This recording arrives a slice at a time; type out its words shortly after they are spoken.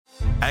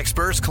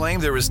Experts claim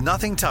there is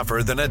nothing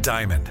tougher than a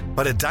diamond.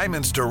 But at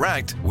Diamonds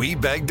Direct, we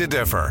beg to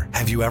differ.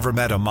 Have you ever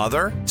met a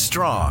mother?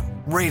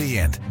 Strong,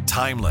 radiant,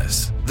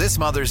 timeless. This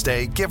Mother's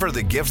Day, give her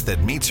the gift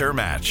that meets her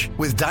match.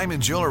 With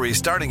diamond jewelry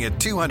starting at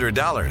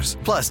 $200.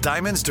 Plus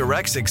Diamonds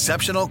Direct's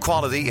exceptional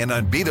quality and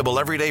unbeatable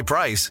everyday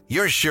price,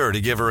 you're sure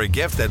to give her a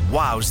gift that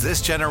wows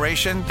this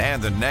generation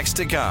and the next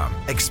to come.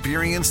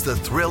 Experience the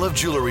thrill of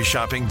jewelry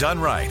shopping done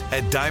right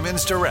at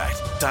Diamonds Direct.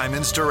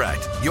 Diamonds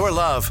Direct. Your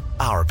love,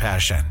 our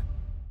passion.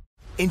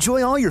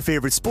 Enjoy all your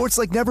favorite sports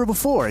like never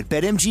before at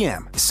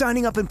BetMGM.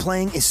 Signing up and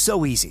playing is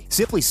so easy.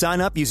 Simply sign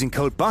up using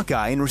code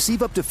Buckeye and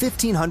receive up to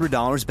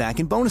 $1,500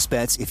 back in bonus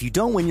bets if you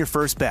don't win your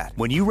first bet.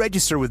 When you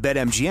register with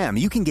BetMGM,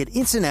 you can get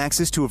instant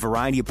access to a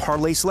variety of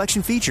parlay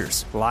selection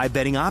features, live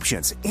betting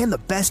options, and the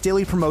best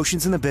daily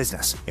promotions in the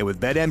business. And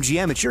with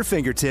BetMGM at your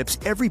fingertips,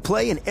 every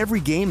play and every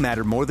game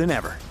matter more than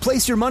ever.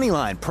 Place your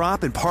moneyline,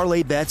 prop, and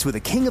parlay bets with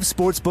the king of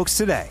sportsbooks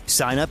today.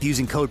 Sign up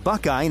using code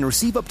Buckeye and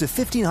receive up to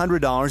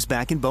 $1,500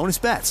 back in bonus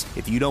bets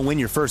if you don't win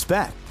your first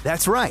bet.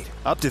 That's right,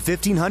 up to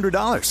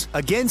 $1,500.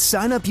 Again,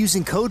 sign up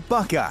using code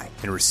Buckeye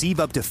and receive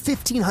up to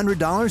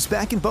 $1,500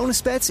 back in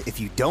bonus bets if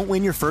you don't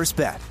win your first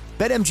bet.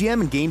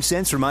 BetMGM and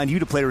GameSense remind you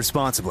to play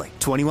responsibly.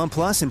 21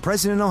 plus and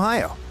present in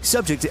Ohio.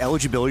 Subject to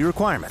eligibility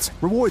requirements.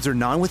 Rewards are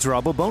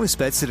non-withdrawable bonus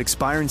bets that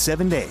expire in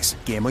 7 days.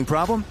 Gambling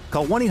problem?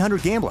 Call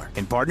 1-800-GAMBLER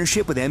in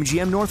partnership with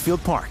MGM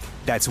Northfield Park.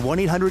 That's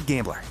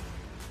 1-800-GAMBLER.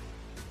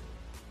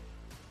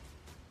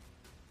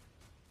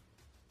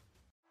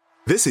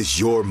 This is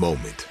your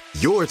moment,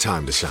 your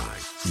time to shine,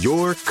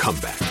 your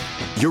comeback.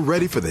 You're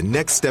ready for the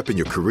next step in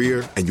your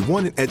career, and you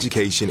want an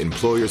education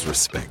employers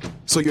respect.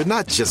 So you're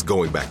not just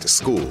going back to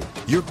school,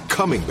 you're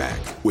coming back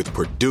with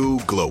Purdue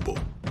Global.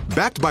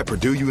 Backed by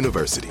Purdue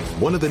University,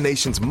 one of the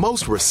nation's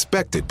most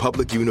respected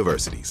public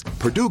universities,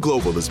 Purdue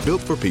Global is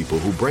built for people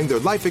who bring their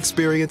life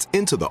experience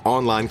into the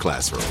online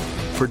classroom.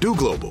 Purdue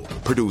Global,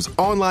 Purdue's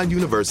online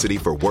university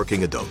for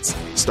working adults.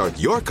 Start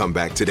your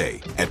comeback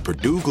today at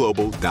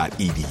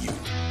purdueglobal.edu.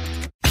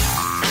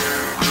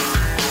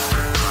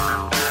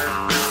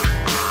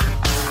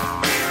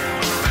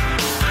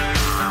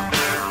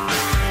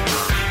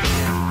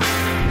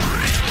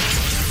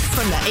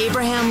 From the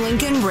Abraham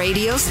Lincoln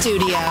Radio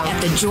Studio at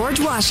the George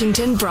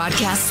Washington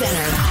Broadcast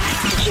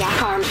Center,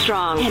 Jack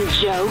Armstrong and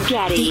Joe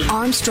Getty. The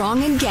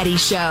Armstrong and Getty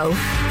Show.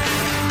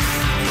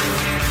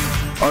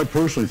 I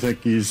personally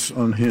think he's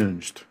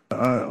unhinged.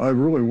 I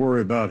really worry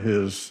about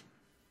his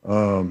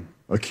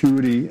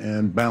acuity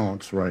and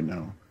balance right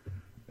now.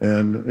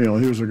 And, you know,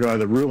 here's a guy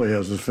that really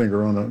has his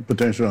finger on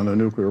potentially on the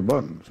nuclear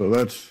button. So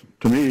that's,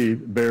 to me,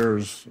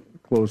 bears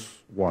close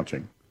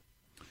watching.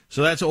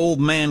 So that's old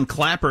man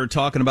Clapper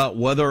talking about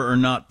whether or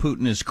not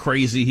Putin is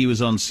crazy. He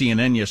was on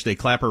CNN yesterday.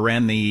 Clapper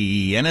ran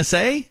the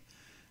NSA?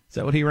 Is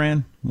that what he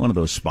ran? One of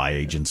those spy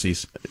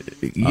agencies.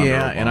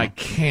 Yeah, and I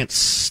can't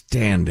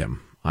stand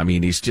him. I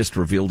mean, he's just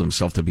revealed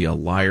himself to be a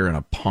liar and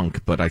a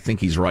punk, but I think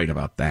he's right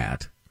about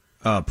that.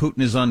 Putin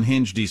is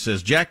unhinged, he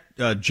says.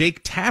 Jake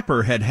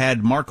Tapper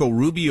had Marco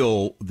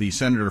Rubio, the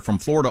senator from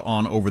Florida,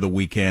 on over the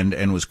weekend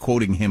and was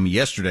quoting him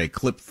yesterday.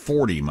 Clip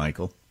 40,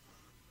 Michael.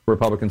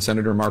 Republican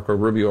Senator Marco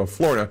Rubio of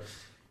Florida,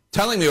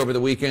 telling me over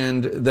the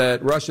weekend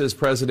that Russia's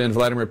President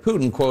Vladimir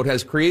Putin, quote,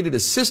 has created a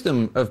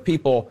system of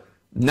people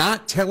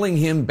not telling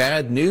him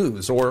bad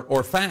news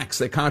or facts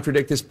that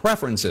contradict his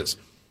preferences.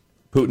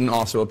 Putin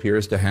also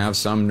appears to have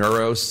some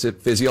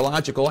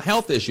neurophysiological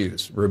health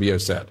issues, Rubio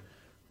said.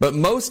 But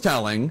most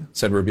telling,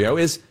 said Rubio,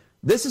 is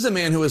this is a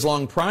man who has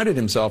long prided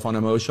himself on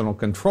emotional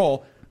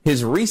control.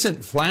 His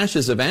recent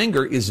flashes of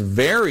anger is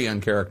very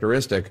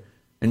uncharacteristic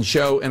and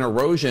show an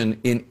erosion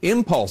in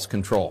impulse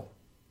control.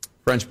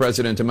 French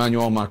President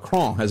Emmanuel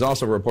Macron has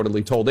also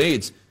reportedly told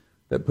aides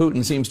that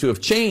Putin seems to have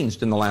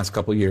changed in the last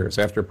couple of years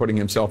after putting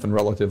himself in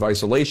relative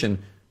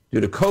isolation due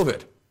to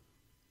COVID.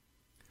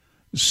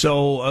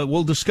 So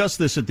we'll discuss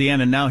this at the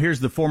end. And now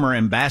here's the former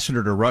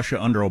ambassador to Russia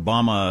under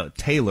Obama,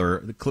 Taylor,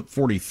 clip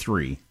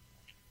 43.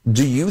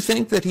 Do you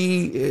think that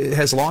he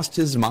has lost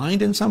his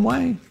mind in some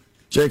way?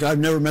 Jake, I've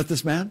never met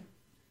this man,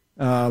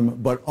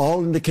 but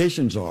all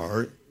indications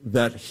are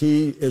that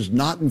he is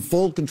not in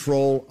full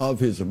control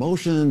of his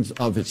emotions,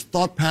 of his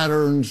thought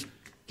patterns.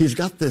 He's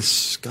got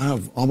this kind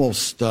of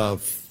almost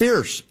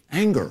fierce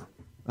anger,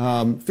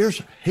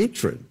 fierce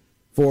hatred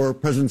for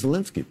President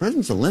Zelensky.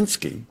 President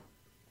Zelensky,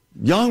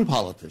 young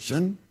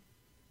politician,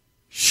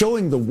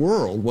 showing the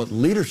world what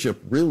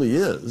leadership really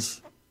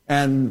is,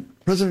 and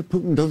President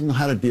Putin doesn't know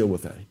how to deal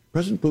with that.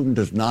 President Putin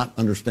does not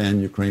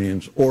understand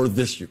Ukrainians or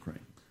this Ukraine.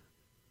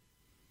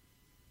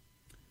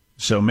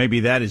 So maybe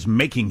that is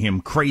making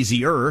him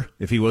crazier,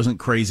 if he wasn't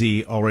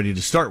crazy already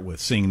to start with,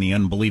 seeing the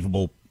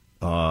unbelievable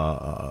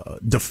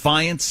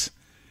defiance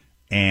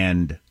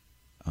and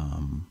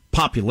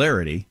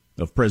popularity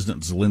of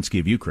President Zelensky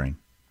of Ukraine.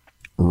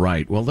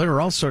 Right. Well, there are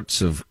all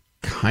sorts of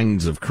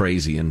kinds of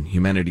crazy, and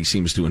humanity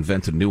seems to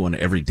invent a new one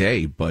every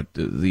day. But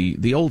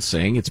the old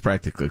saying, it's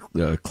practically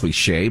a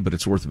cliche, but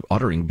it's worth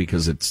uttering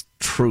because its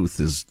truth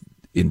is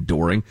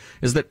enduring,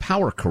 is that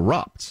power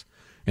corrupts.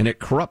 And it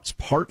corrupts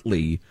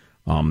partly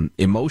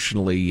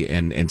emotionally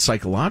and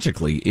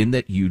psychologically, in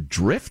that you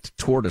drift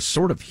toward a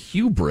sort of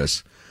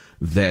hubris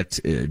that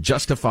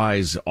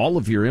justifies all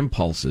of your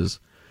impulses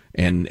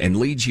and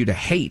leads you to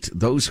hate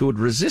those who would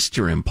resist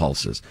your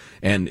impulses.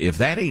 And if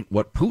that ain't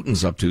what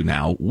Putin's up to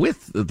now,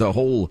 with the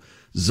whole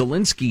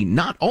Zelensky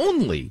not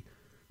only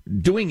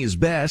doing his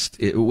best,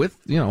 with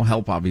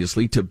help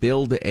obviously, to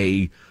build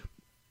a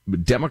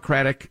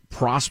democratic,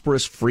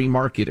 prosperous, free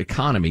market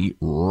economy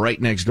right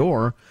next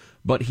door,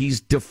 but he's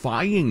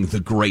defying the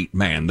great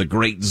man, the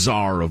great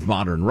czar of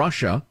modern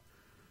Russia,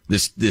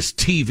 this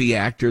TV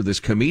actor, this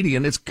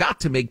comedian. It's got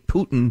to make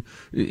Putin,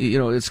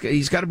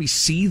 he's got to be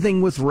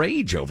seething with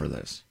rage over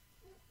this.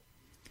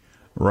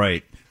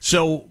 Right.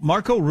 So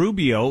Marco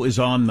Rubio is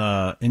on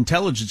the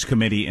Intelligence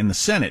Committee in the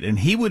Senate, and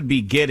he would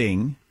be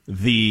getting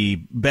the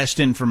best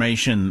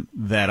information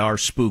that our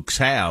spooks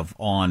have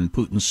on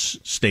Putin's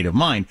state of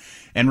mind.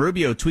 And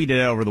Rubio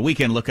tweeted out over the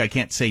weekend, look, I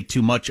can't say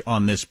too much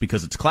on this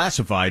because it's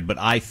classified, but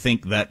I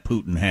think that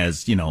Putin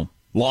has,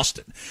 lost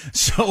it.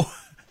 So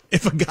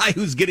if a guy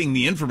who's getting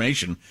the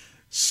information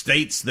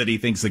states that he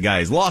thinks the guy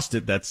has lost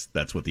it,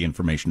 that's what the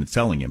information is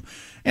telling him.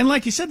 And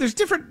like you said, there's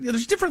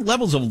different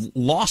levels of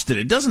lost it.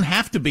 It doesn't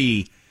have to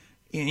be,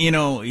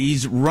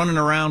 he's running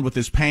around with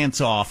his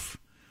pants off,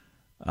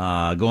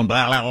 going blah,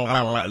 blah,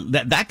 blah,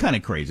 blah, that kind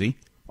of crazy.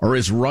 Or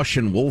his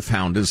Russian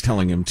wolfhound is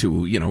telling him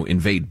to,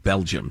 invade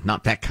Belgium.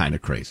 Not that kind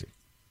of crazy.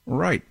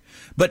 Right.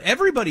 But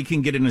everybody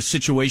can get in a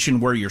situation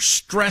where you're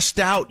stressed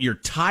out, you're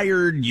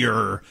tired,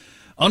 you're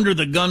under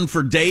the gun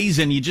for days,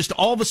 and you just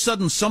all of a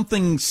sudden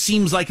something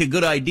seems like a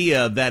good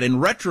idea that in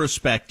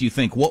retrospect you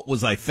think, what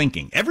was I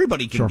thinking?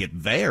 Everybody can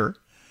get there.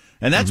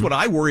 And that's what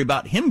I worry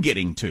about him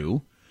getting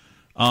to.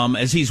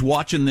 As he's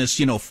watching this,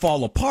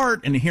 fall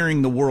apart and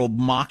hearing the world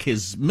mock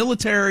his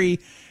military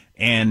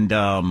and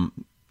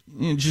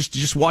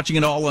just watching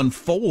it all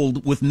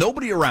unfold with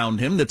nobody around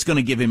him that's going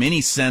to give him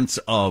any sense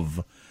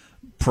of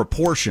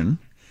proportion.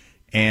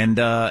 And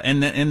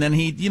then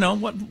he,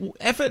 what,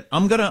 F it,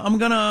 I'm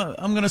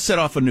gonna set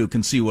off a nuke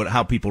and see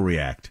how people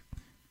react.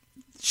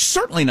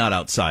 Certainly not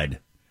outside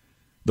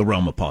the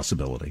realm of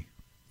possibility.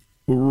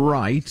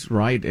 Right.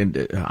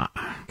 And,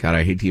 God,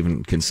 I hate to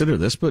even consider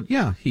this, but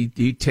yeah,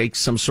 he takes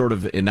some sort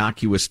of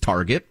innocuous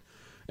target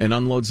and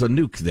unloads a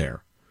nuke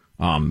there.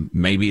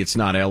 Maybe it's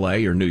not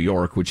L.A. or New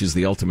York, which is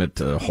the ultimate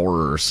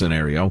horror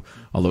scenario.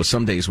 Although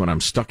some days when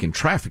I'm stuck in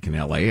traffic in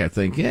L.A., I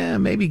think,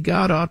 maybe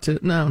God ought to.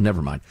 No,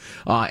 never mind.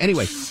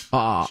 Anyway,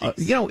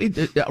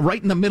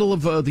 right in the middle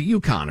of the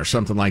Yukon or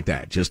something like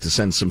that, just to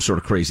send some sort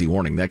of crazy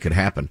warning that could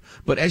happen.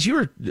 But as you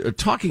were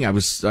talking, I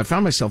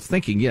found myself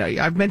thinking,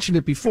 I've mentioned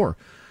it before.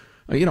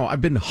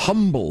 I've been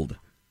humbled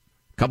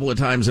a couple of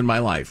times in my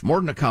life, more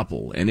than a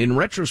couple. And in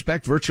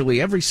retrospect, virtually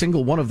every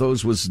single one of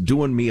those was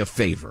doing me a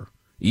favor,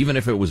 even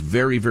if it was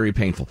very, very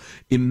painful.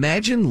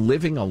 Imagine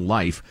living a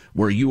life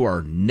where you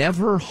are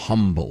never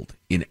humbled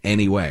in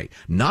any way.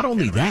 Not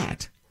only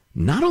that,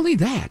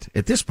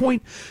 at this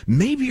point,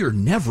 maybe you're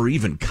never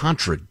even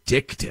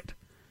contradicted.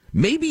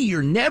 Maybe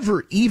you're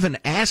never even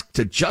asked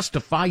to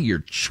justify your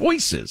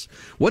choices.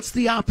 What's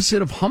the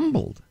opposite of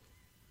humbled?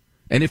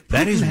 And if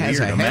Putin has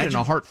a head and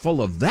a heart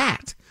full of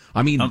that,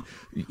 I mean,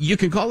 you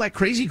can call that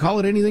crazy, call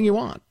it anything you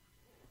want.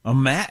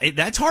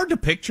 That's hard to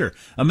picture.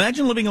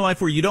 Imagine living a life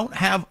where you don't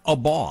have a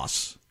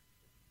boss.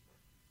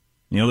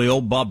 The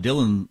old Bob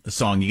Dylan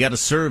song, you got to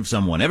serve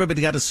someone.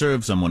 Everybody got to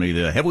serve someone.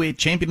 You're the heavyweight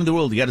champion of the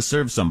world, you got to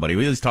serve somebody.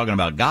 He's talking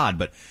about God,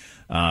 but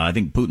I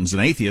think Putin's an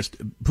atheist.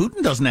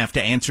 Putin doesn't have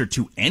to answer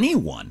to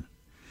anyone.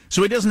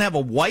 So he doesn't have a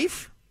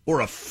wife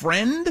or a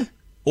friend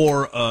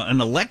or an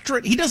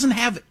electorate. He doesn't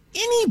have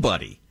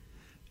anybody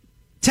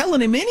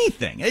telling him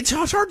anything. It's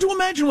hard to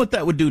imagine what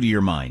that would do to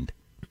your mind.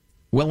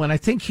 Well, and I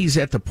think he's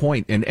at the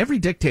point, and every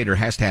dictator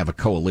has to have a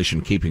coalition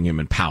keeping him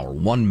in power.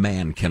 One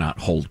man cannot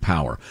hold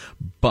power.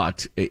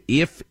 But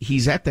if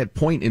he's at that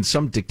point in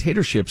some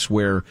dictatorships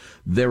where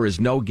there is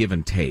no give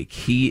and take,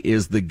 he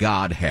is the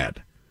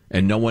godhead,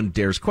 and no one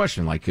dares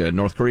question, like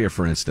North Korea,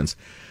 for instance.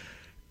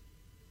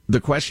 The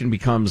question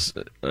becomes,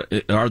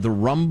 have the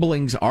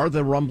rumblings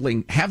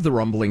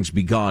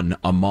begun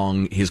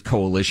among his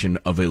coalition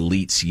of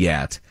elites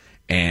yet?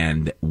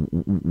 And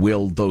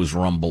will those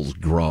rumbles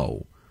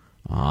grow?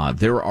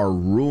 There are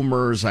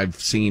rumors. I've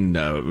seen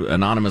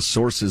anonymous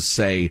sources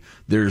say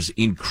there's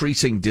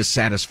increasing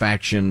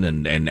dissatisfaction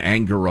and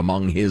anger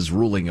among his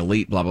ruling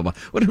elite, blah, blah, blah.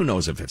 But who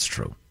knows if it's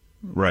true?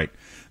 Right.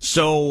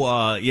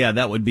 So,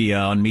 that would be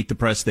on Meet the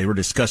Press. They were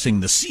discussing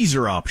the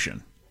Caesar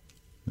option.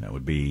 That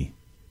would be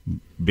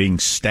being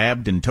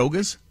stabbed in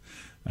togas,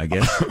 I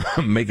guess.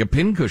 Make a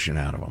pincushion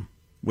out of them.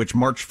 Which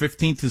March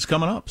 15th is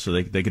coming up, so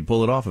they could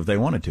pull it off if they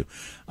wanted to.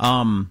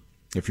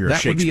 If you're a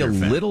Shakespeare fan. That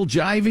would be a little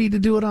jivey to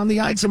do it on the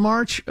Ides of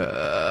March,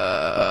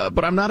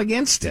 but I'm not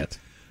against it.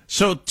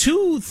 So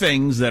two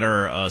things that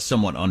are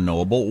somewhat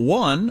unknowable.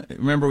 One,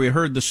 remember we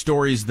heard the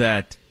stories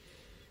that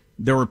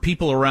there were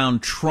people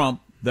around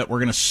Trump that were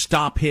going to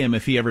stop him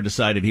if he ever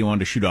decided he wanted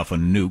to shoot off a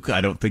nuke. I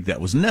don't think that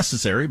was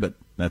necessary, but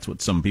That's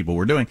what some people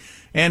were doing.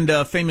 And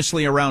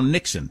famously around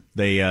Nixon,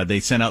 they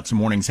sent out some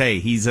warnings. Hey,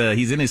 he's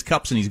in his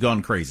cups and he's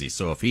gone crazy.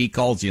 So if he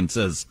calls you and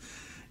says,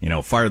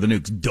 fire the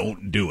nukes,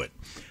 don't do it.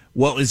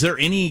 Well, is there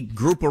any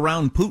group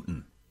around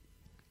Putin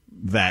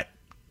that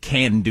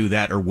can do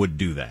that or would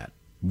do that?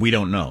 We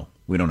don't know.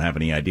 We don't have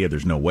any idea.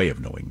 There's no way of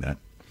knowing that.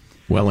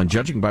 Well, and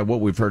judging by what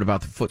we've heard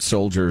about the foot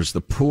soldiers,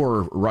 the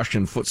poor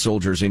Russian foot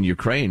soldiers in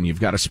Ukraine, you've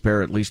got to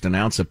spare at least an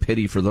ounce of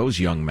pity for those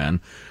young men.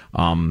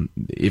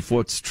 If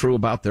what's true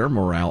about their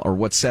morale, or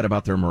what's said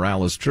about their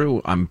morale is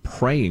true, I'm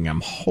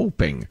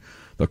hoping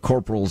the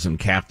corporals and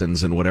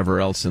captains and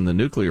whatever else in the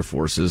nuclear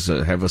forces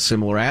have a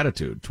similar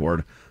attitude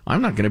toward,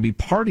 I'm not going to be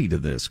party to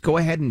this. Go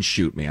ahead and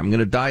shoot me. I'm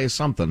going to die of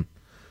something.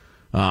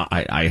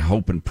 I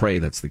hope and pray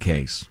that's the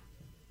case.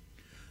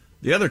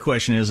 The other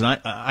question is, and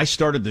I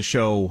started the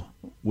show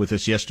with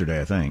this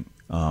yesterday, I think.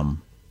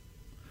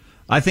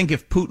 I think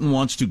if Putin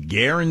wants to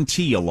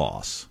guarantee a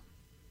loss,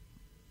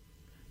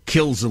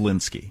 kill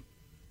Zelensky.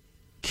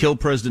 Kill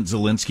President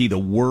Zelensky. The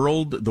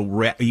world,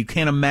 you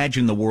can't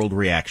imagine the world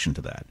reaction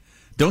to that.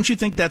 Don't you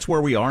think that's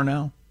where we are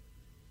now?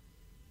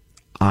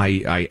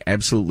 I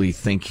absolutely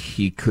think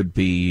he could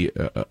be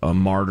a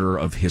martyr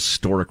of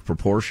historic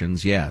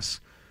proportions,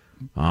 yes.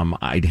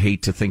 I'd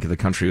hate to think of the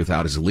country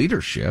without his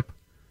leadership.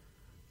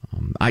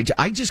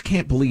 I just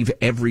can't believe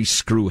every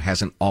screw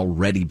hasn't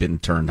already been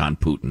turned on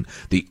Putin.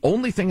 The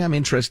only thing I'm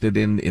interested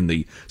in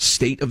the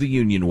State of the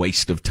Union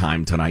waste of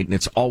time tonight, and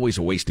it's always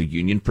a waste of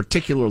union,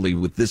 particularly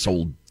with this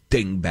old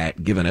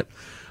dingbat giving it.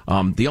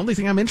 The only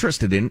thing I'm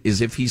interested in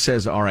is if he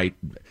says, all right,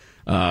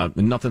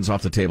 nothing's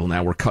off the table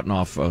now. We're cutting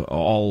off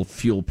all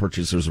fuel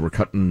purchasers. We're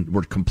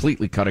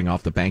completely cutting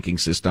off the banking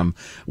system.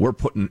 We're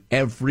putting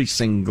every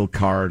single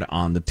card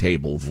on the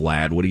table.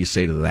 Vlad, what do you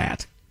say to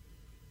that?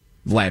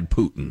 Vlad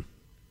Putin.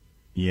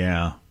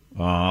 Yeah.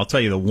 I'll tell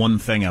you the one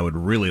thing I would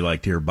really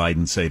like to hear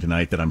Biden say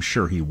tonight that I'm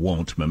sure he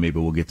won't, but maybe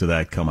we'll get to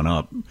that coming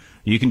up.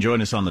 You can join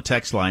us on the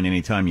text line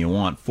anytime you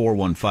want,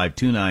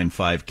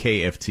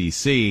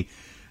 415-295-KFTC.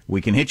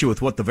 We can hit you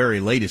with what the very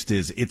latest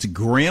is. It's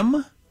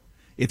grim.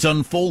 It's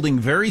unfolding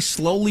very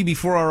slowly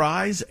before our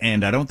eyes,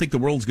 and I don't think the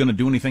world's going to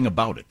do anything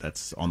about it.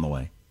 That's on the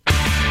way.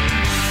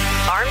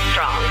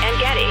 Armstrong and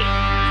Getty.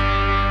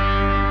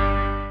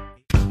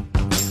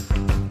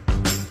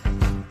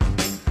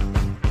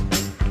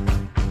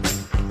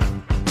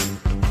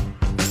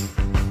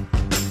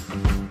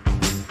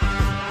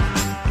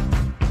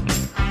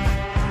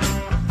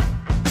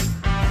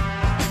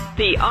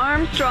 The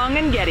Armstrong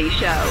and Getty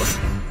Show.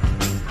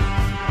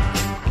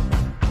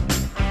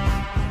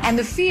 And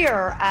the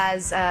fear,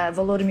 as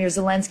Volodymyr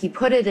Zelensky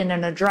put it in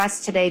an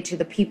address today to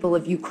the people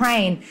of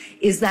Ukraine,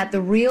 is that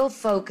the real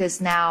focus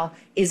now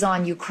is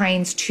on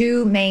Ukraine's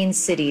two main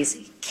cities,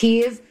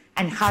 Kyiv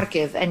and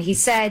Kharkiv. And he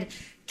said,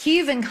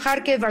 Kyiv and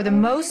Kharkiv are the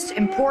most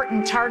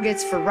important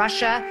targets for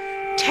Russia.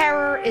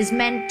 Terror is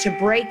meant to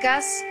break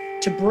us,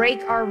 to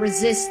break our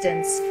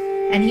resistance.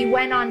 And he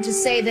went on to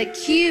say that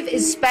Kyiv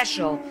is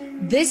special.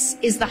 This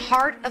is the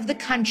heart of the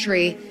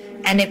country,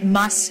 and it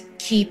must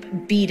keep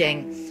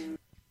beating.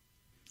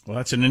 Well,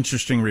 that's an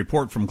interesting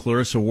report from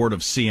Clarissa Ward of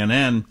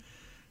CNN,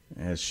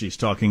 as she's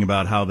talking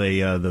about how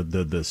they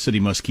the city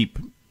must keep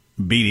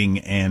beating,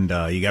 and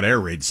you got air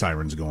raid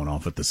sirens going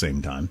off at the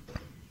same time.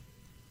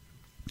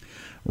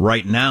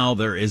 Right now,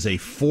 there is a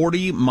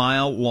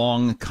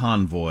 40-mile-long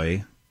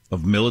convoy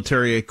of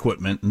military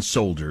equipment and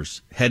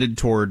soldiers headed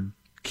toward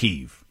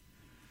Kyiv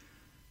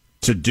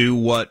to do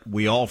what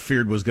we all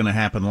feared was going to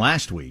happen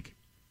last week,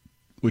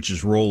 which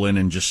is roll in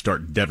and just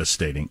start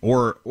devastating,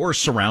 or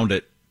surround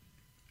it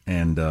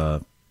and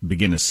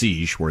begin a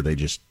siege where they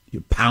just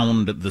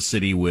pound the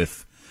city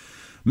with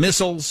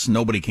missiles.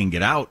 Nobody can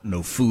get out.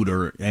 No food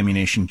or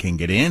ammunition can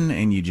get in,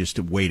 and you just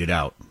wait it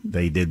out.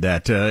 They did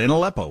that in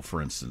Aleppo,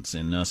 for instance,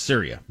 in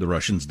Syria. The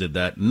Russians did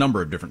that in a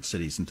number of different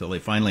cities until they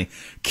finally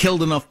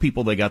killed enough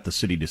people they got the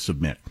city to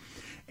submit.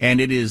 And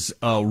it is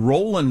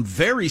rolling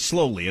very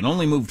slowly. It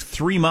only moved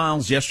 3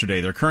 miles yesterday.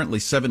 They're currently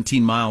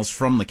 17 miles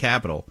from the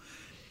capital.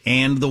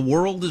 And the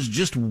world is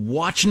just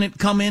watching it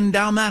come in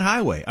down that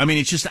highway. I mean,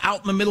 it's just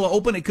out in the middle of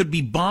open. It could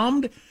be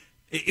bombed.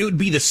 It would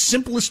be the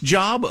simplest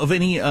job of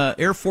any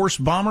Air Force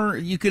bomber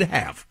you could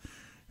have.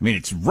 I mean,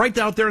 it's right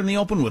out there in the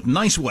open with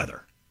nice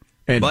weather.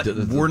 And but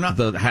we're not.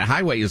 The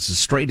highway is as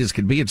straight as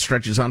can be. It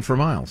stretches on for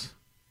miles.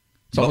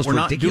 It's almost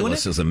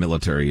ridiculous as a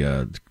military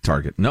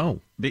target. No.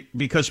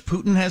 Because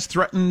Putin has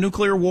threatened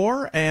nuclear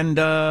war, and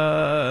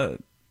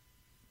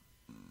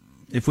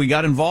if we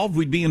got involved,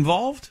 we'd be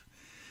involved.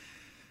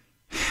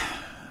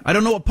 I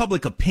don't know what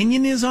public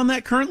opinion is on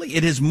that currently.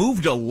 It has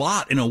moved a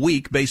lot in a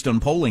week based on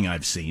polling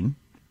I've seen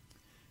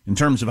in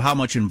terms of how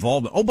much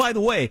involvement. Oh, by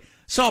the way,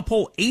 saw a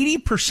poll,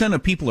 80%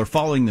 of people are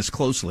following this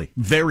closely,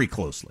 very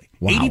closely.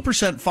 Wow.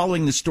 80%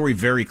 following this story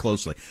very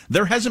closely.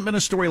 There hasn't been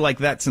a story like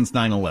that since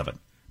 9/11.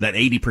 That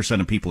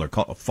 80% of people are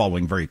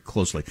following very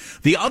closely.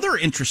 The other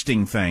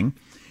interesting thing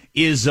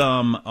is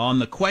on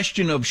the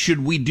question of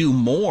should we do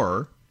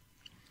more,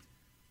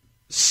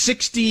 low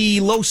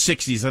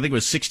 60s, I think it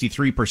was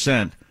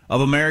 63%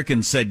 of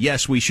Americans said,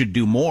 yes, we should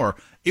do more.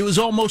 It was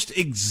almost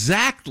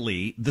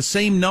exactly the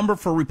same number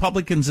for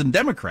Republicans and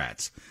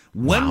Democrats.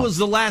 When was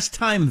the last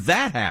time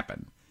that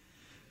happened?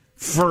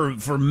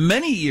 For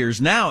many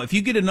years now, if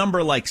you get a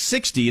number like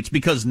 60, it's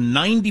because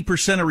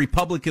 90% of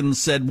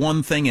Republicans said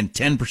one thing and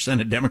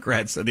 10% of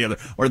Democrats said the other,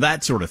 or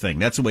that sort of thing.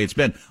 That's the way it's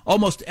been.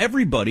 Almost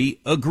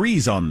everybody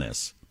agrees on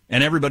this,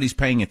 and everybody's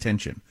paying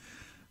attention.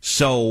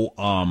 So,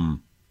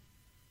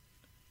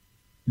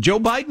 Joe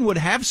Biden would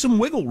have some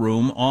wiggle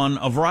room on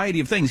a variety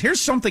of things. Here's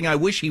something I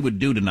wish he would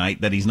do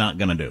tonight that he's not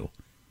going to do.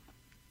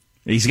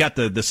 He's got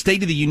the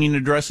State of the Union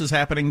addresses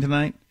happening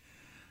tonight.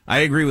 I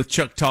agree with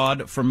Chuck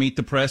Todd from Meet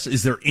the Press.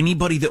 Is there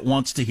anybody that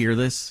wants to hear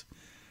this?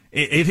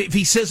 If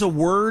he says a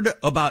word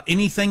about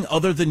anything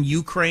other than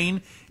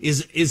Ukraine,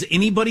 is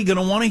anybody going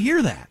to want to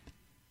hear that?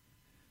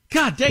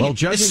 God dang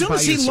it. As soon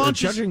as he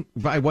launches... Judging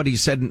by what he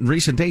said in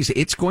recent days,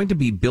 it's going to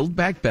be Build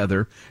Back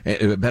Better,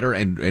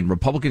 and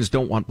Republicans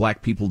don't want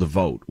black people to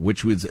vote,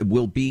 which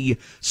will be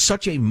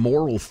such a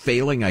moral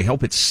failing. I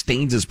hope it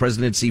stains his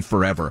presidency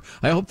forever.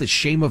 I hope the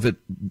shame of it,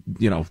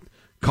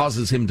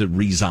 causes him to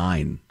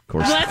resign. Of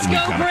course, let's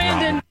go,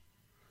 Brandon.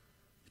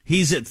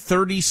 He's at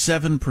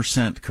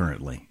 37%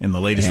 currently in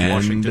the latest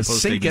Washington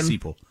Post ABC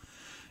poll.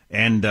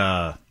 And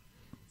I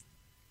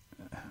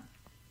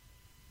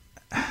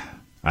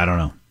don't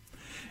know.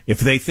 If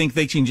they think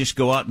they can just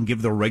go out and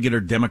give the regular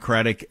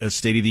Democratic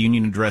State of the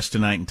Union address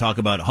tonight and talk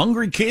about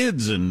hungry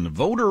kids and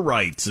voter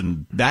rights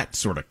and that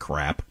sort of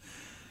crap,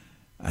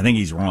 I think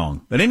he's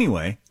wrong. But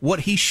anyway,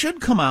 what he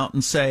should come out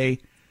and say,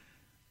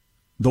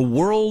 the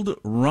world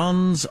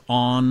runs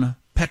on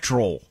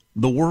petrol.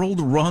 The world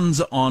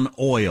runs on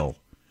oil.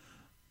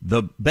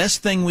 The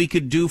best thing we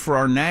could do for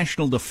our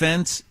national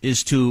defense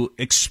is to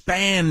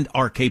expand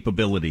our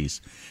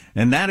capabilities.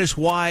 And that is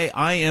why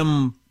I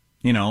am...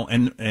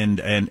 and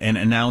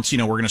announce,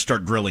 we're going to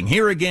start drilling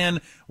here again.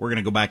 We're going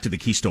to go back to the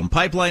Keystone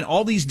Pipeline,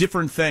 all these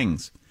different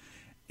things.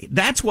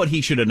 That's what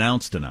he should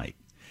announce tonight.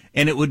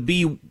 And it would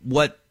be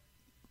what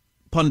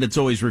pundits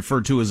always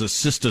refer to as a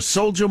Sister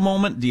Souljah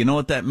moment. Do you know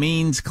what that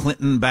means?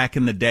 Clinton back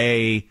in the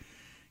day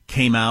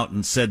came out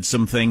and said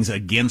some things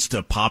against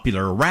a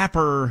popular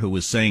rapper who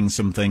was saying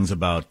some things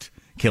about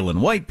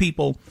killing white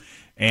people.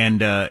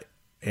 And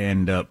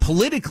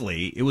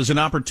politically, it was an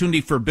opportunity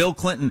for Bill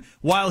Clinton.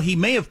 While he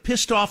may have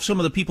pissed off some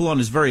of the people on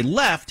his very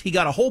left, he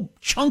got a whole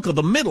chunk of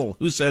the middle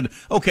who said,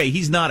 okay,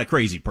 he's not a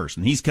crazy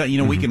person. He's,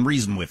 we can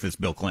reason with this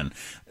Bill Clinton.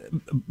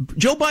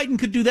 Joe Biden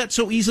could do that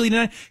so easily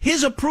tonight.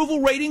 His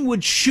approval rating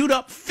would shoot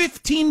up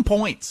 15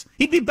 points.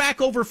 He'd be back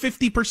over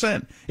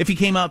 50% if he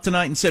came out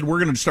tonight and said, we're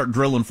going to start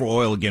drilling for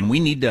oil again. We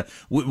need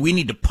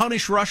to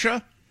punish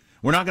Russia.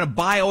 We're not going to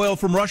buy oil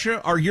from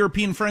Russia. Our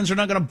European friends are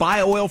not going to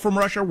buy oil from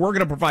Russia. We're going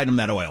to provide them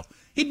that oil.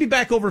 He'd be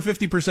back over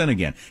 50%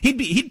 again.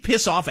 He'd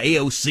piss off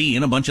AOC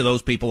and a bunch of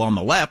those people on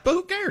the left, but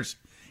who cares?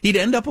 He'd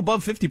end up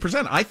above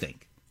 50%, I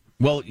think.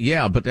 Well,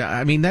 yeah, but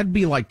that'd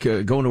be like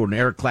going to an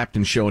Eric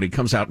Clapton show and he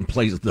comes out and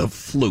plays the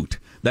flute.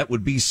 That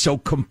would be so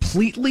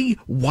completely,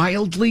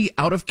 wildly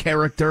out of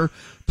character.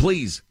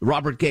 Please,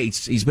 Robert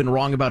Gates, he's been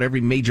wrong about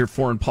every major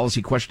foreign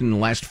policy question in the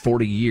last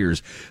 40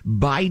 years.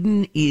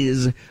 Biden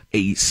is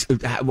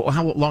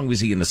how long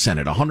was he in the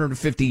Senate?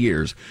 150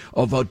 years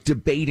of a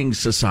debating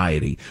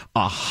society,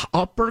 a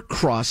upper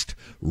crust,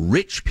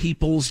 rich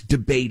people's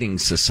debating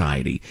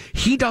society.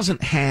 He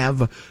doesn't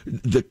have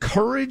the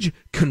courage,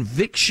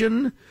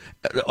 conviction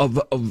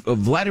of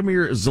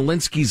Vladimir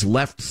Zelensky's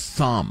left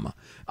thumb.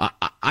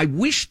 I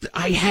wish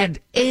I had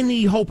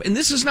any hope, and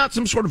this is not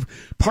some sort of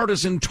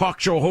partisan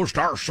talk show host,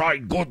 our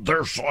side good,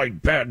 their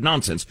side bad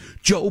nonsense.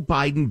 Joe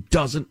Biden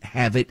doesn't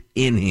have it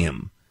in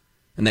him,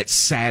 and that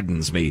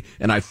saddens me.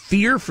 And I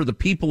fear for the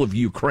people of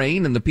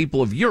Ukraine and the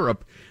people of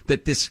Europe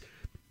that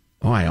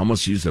I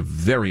almost used a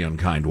very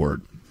unkind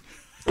word,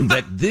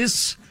 that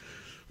this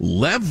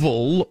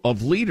level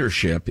of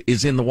leadership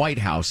is in the White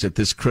House at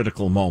this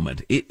critical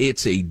moment.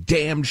 It's a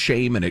damn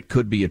shame, and it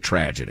could be a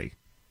tragedy.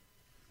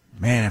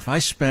 Man, if I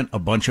spent a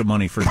bunch of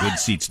money for good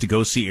seats to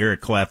go see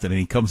Eric Clapton and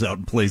he comes out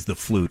and plays the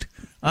flute,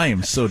 I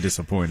am so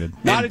disappointed.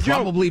 And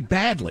probably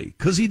badly,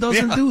 because he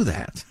doesn't do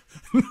that.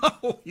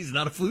 No, he's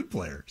not a flute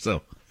player,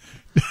 so.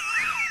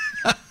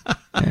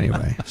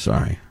 Anyway,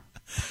 sorry.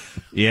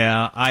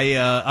 Yeah,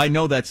 I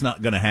know that's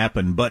not going to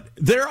happen, but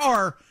there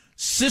are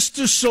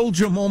Sister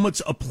Souljah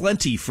moments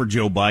aplenty for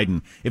Joe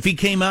Biden. If he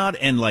came out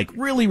and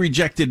really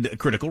rejected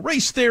critical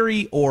race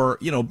theory or,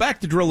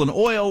 back to drilling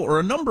oil or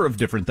a number of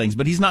different things,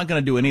 but he's not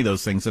going to do any of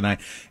those things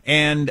tonight.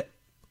 And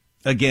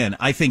again,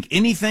 I think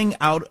anything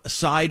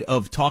outside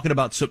of talking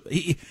about,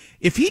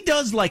 if he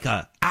does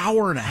an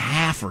hour and a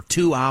half or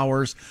 2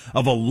 hours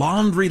of a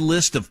laundry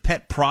list of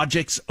pet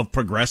projects of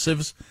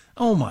progressives,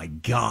 oh my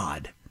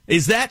God.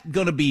 Is that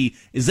going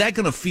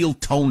to feel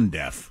tone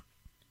deaf?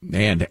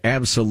 And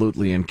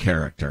absolutely in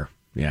character,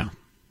 yeah.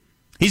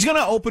 He's going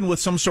to open with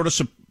some sort of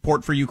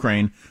support for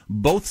Ukraine.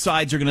 Both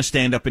sides are going to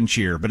stand up and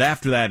cheer, but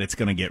after that, it's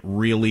going to get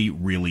really,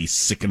 really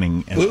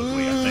sickening and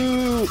ugly, I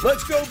think.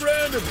 Let's go,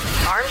 Brandon!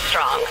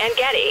 Armstrong and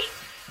Getty.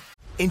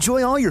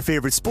 Enjoy all your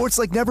favorite sports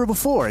like never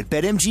before at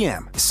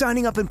BetMGM.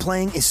 Signing up and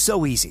playing is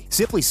so easy.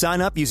 Simply sign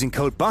up using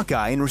code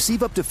Buckeye and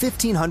receive up to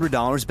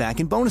 $1,500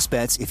 back in bonus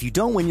bets if you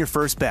don't win your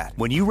first bet.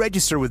 When you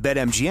register with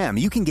BetMGM,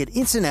 you can get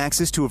instant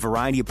access to a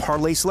variety of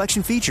parlay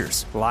selection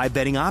features, live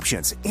betting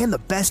options, and the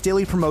best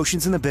daily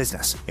promotions in the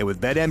business. And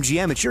with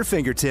BetMGM at your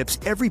fingertips,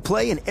 every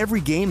play and every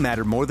game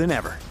matter more than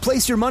ever.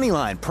 Place your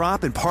moneyline,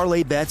 prop, and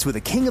parlay bets with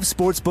the king of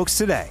sportsbooks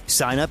today.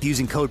 Sign up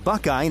using code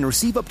Buckeye and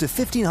receive up to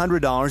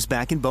 $1,500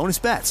 back in bonus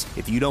bets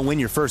if you don't win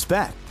your first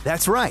bet.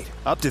 That's right,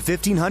 up to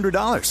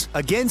 $1,500.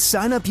 Again,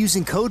 sign up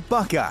using code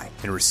Buckeye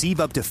and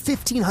receive up to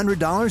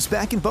 $1,500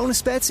 back in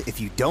bonus bets if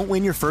you don't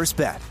win your first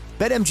bet.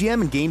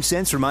 BetMGM and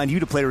GameSense remind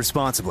you to play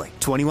responsibly.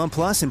 21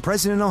 plus and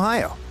present in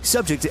Ohio.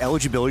 Subject to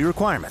eligibility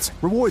requirements.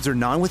 Rewards are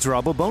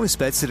non-withdrawable bonus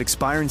bets that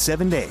expire in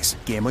 7 days.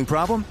 Gambling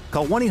problem?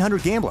 Call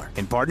 1-800-GAMBLER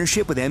in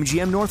partnership with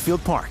MGM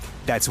Northfield Park.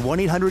 That's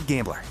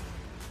 1-800-GAMBLER.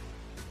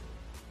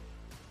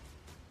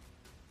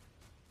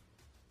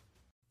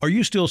 Are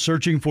you still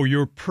searching for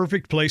your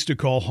perfect place to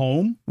call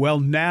home? Well,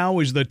 now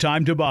is the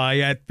time to buy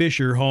at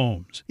Fisher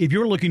Homes. If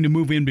you're looking to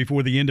move in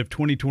before the end of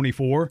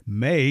 2024,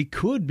 May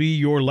could be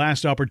your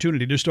last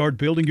opportunity to start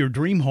building your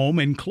dream home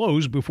and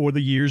close before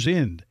the year's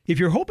end. If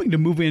you're hoping to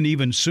move in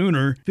even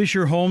sooner,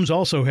 Fisher Homes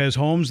also has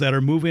homes that are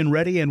move-in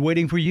ready and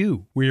waiting for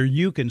you, where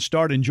you can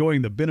start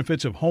enjoying the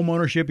benefits of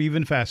homeownership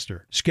even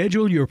faster.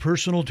 Schedule your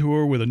personal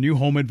tour with a new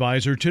home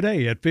advisor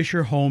today at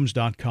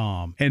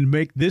FisherHomes.com and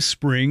make this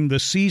spring the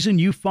season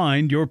you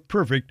find your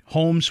perfect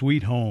home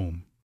sweet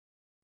home.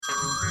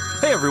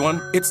 Hey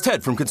everyone, it's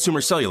Ted from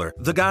Consumer Cellular,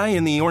 the guy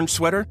in the orange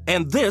sweater,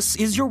 and this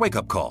is your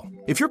wake-up call.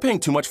 If you're paying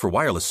too much for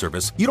wireless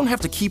service, you don't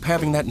have to keep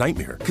having that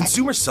nightmare.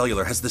 Consumer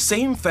Cellular has the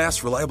same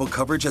fast, reliable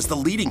coverage as the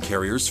leading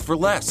carriers for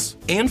less.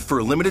 And for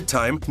a limited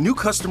time, new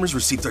customers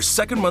receive their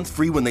second month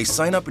free when they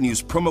sign up and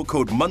use promo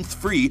code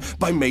MONTHFREE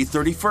by May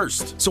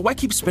 31st. So why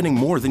keep spending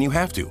more than you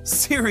have to?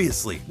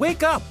 Seriously,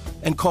 wake up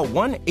and call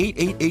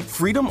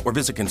 1-888-FREEDOM or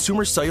visit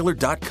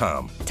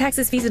consumercellular.com.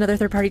 Taxes, fees, and other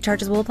third-party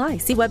charges will apply.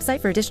 See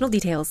website for additional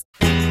details.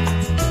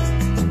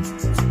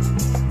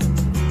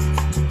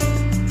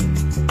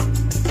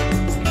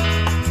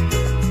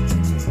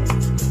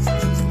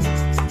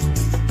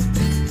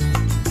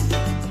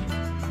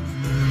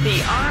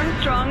 The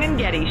Armstrong and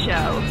Getty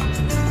Show.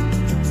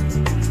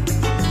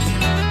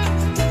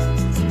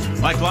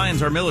 Mike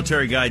Lyons, our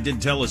military guy,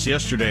 did tell us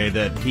yesterday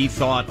that he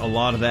thought a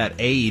lot of that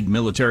aid,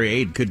 military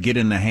aid, could get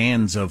in the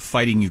hands of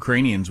fighting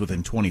Ukrainians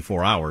within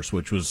 24 hours,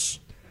 which was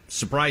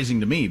surprising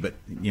to me. But,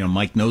 you know,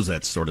 Mike knows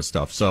that sort of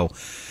stuff. So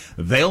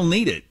they'll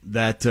need it.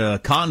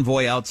 That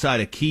convoy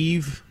outside of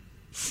Kyiv,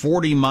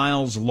 40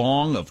 miles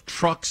long of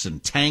trucks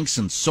and tanks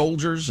and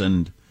soldiers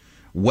and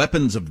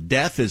weapons of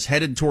death, is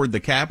headed toward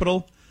the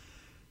capital.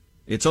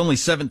 It's only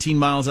 17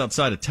 miles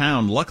outside of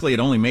town. Luckily, it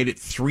only made it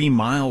 3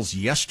 miles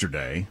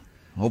yesterday.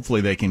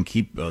 Hopefully they can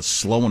keep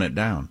slowing it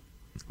down.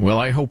 Well,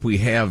 I hope we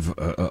have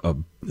a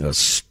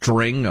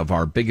string of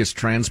our biggest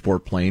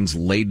transport planes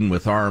laden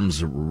with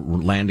arms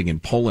landing in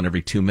Poland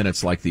every 2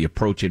 minutes like the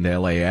approach into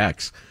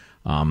LAX,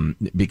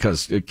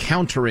 because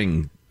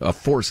countering a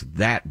force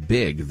that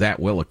big, that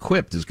well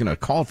equipped, is going to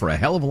call for a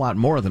hell of a lot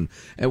more than,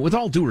 with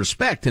all due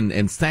respect,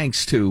 and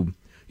thanks to,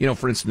 you know,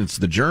 for instance,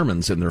 the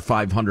Germans and their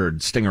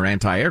 500 Stinger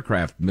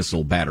anti-aircraft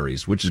missile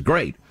batteries, which is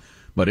great.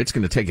 But it's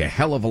going to take a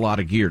hell of a lot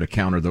of gear to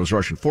counter those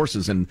Russian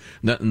forces. And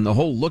the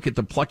whole look at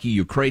the plucky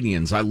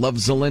Ukrainians. I love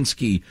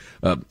Zelensky,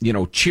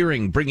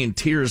 cheering, bringing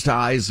tears to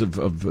eyes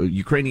of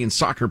Ukrainian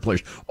soccer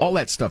players. All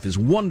that stuff is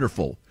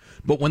wonderful.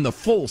 But when the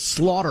full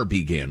slaughter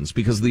begins,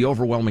 because of the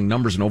overwhelming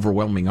numbers and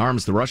overwhelming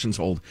arms the Russians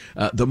hold,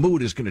 the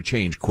mood is going to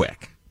change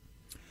quick.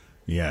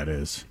 Yeah, it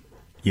is.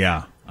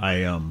 Yeah, I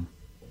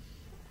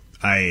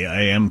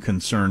am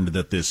concerned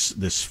that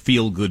this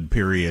feel-good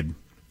period.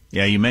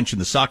 Yeah, you mentioned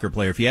the soccer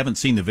player. If you haven't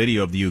seen the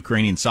video of the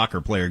Ukrainian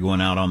soccer player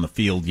going out on the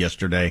field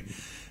yesterday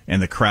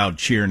and the crowd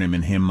cheering him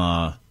and him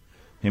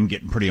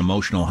getting pretty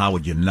emotional, how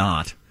would you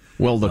not?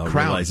 Well, the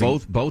crowd,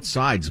 both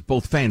sides,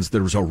 both fans,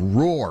 there was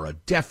a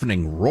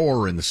deafening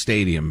roar in the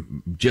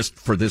stadium just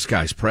for this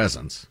guy's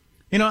presence.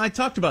 You know, I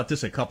talked about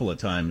this a couple of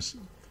times.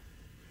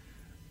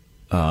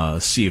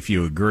 See if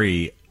you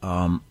agree.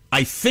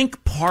 I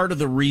think part of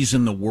the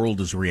reason the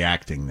world is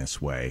reacting this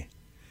way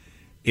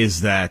is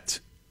that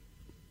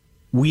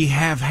we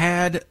have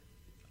had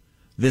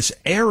this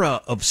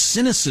era of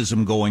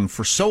cynicism going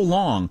for so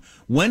long.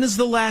 When is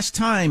the last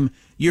time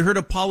you heard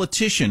a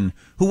politician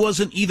who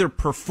wasn't either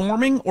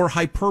performing or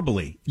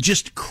hyperbole?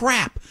 Just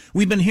crap.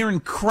 We've been hearing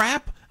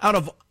crap out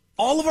of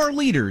all of our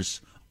leaders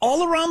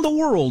all around the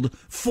world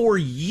for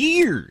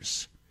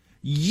years.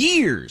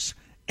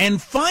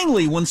 And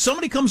finally, when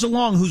somebody comes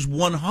along who's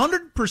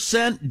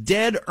 100%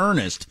 dead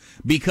earnest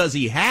because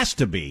he has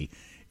to be,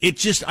 I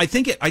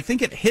think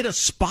it hit a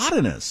spot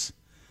in us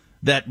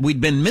that we'd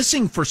been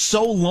missing for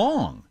so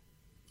long.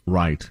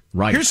 Right.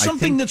 Here's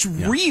something that's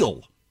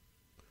real.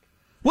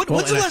 When's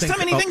the last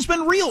time anything's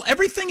been real?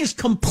 Everything is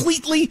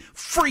completely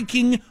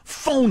freaking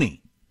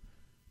phony.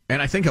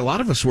 And I think a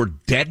lot of us were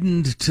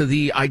deadened to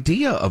the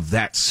idea of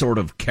that sort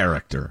of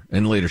character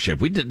and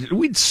leadership.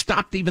 We'd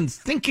stopped even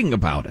thinking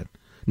about it,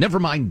 never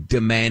mind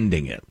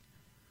demanding it.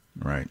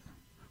 Right.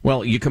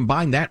 Well, you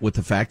combine that with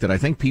the fact that I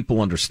think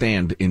people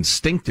understand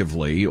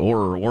instinctively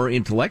or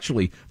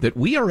intellectually that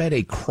we are at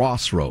a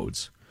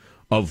crossroads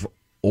of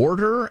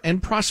order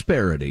and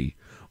prosperity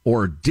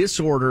or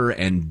disorder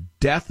and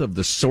death of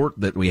the sort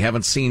that we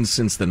haven't seen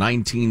since the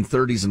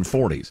 1930s and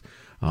 40s.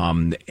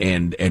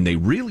 And they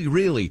really,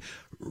 really,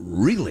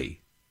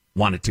 really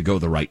want it to go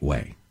the right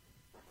way.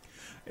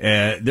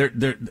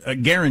 I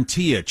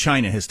guarantee you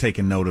China has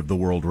taken note of the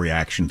world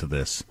reaction to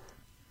this.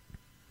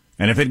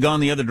 And if it had gone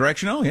the other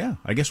direction, oh, yeah,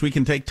 I guess we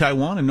can take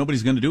Taiwan and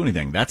nobody's going to do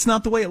anything. That's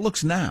not the way it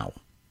looks now.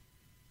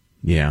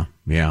 Yeah,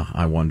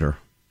 I wonder.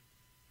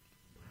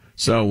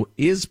 So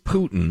is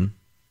Putin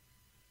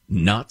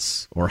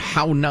nuts, or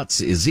how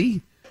nuts is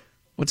he?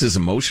 What's his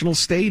emotional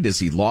state? Has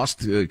he lost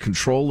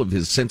control of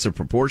his sense of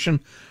proportion?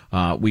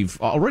 We've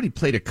already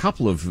played a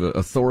couple of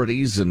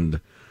authorities and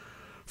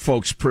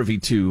folks privy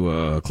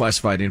to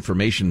classified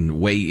information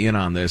weigh in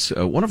on this.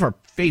 One of our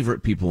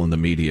favorite people in the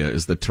media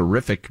is the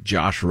terrific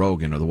Josh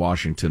Rogan of the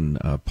Washington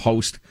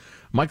Post.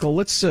 Michael,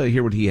 let's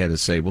hear what he had to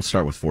say. We'll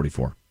start with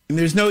 44. And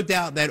there's no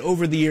doubt that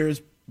over the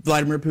years,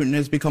 Vladimir Putin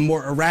has become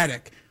more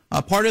erratic.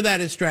 Part of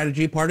that is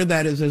strategy. Part of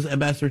that is, as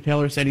Ambassador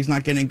Taylor said, he's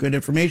not getting good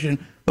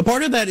information. But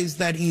part of that is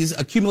that he's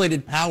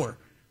accumulated power,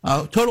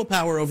 total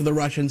power over the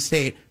Russian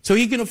state. So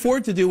he can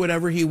afford to do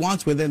whatever he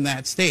wants within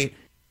that state.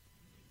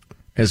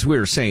 As we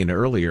were saying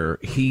earlier,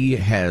 he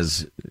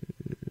has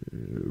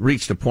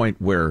reached a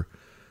point where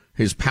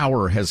his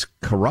power has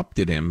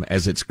corrupted him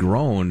as it's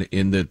grown,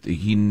 in that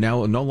he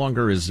now no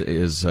longer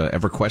is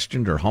ever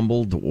questioned or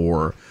humbled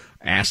or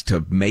asked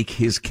to make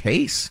his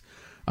case.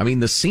 I mean,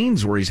 the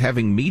scenes where he's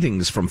having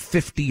meetings from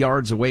 50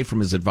 yards away from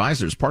his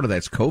advisors, part of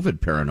that's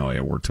COVID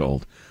paranoia, we're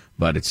told.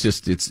 But it's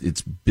just,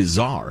 it's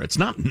bizarre. It's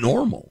not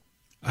normal.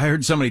 I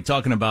heard somebody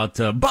talking about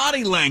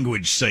body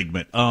language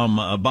segment,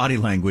 body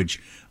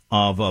language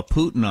of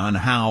Putin on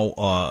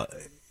how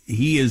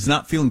he is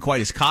not feeling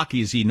quite as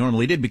cocky as he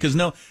normally did, because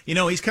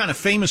he's kind of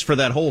famous for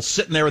that whole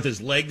sitting there with his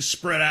legs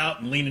spread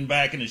out and leaning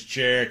back in his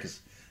chair,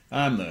 because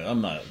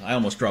I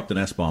almost dropped an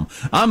S-bomb.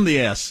 I'm the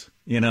S.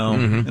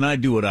 And I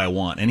do what I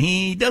want. And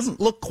he doesn't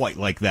look quite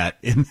like that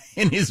in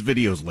his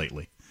videos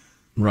lately.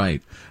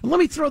 Right. Let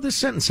me throw this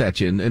sentence at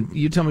you, and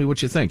you tell me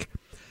what you think.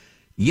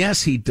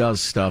 Yes, he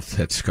does stuff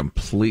that's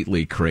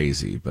completely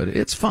crazy, but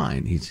it's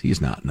fine.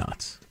 He's not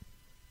nuts.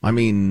 I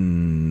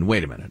mean,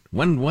 wait a minute.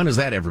 When has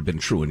that ever been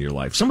true in your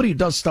life? Somebody who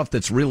does stuff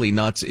that's really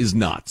nuts is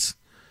nuts.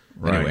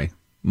 Right. Anyway,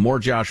 more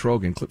Josh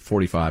Rogan, clip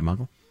 45,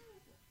 Michael.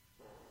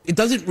 It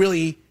doesn't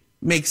really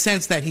make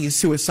sense that he's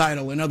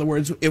suicidal. In other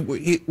words,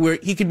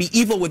 he can be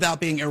evil without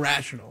being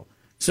irrational.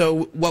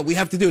 So what we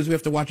have to do is we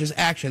have to watch his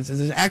actions. And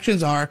his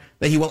actions are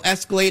that he will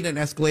escalate and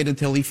escalate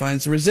until he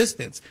finds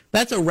resistance.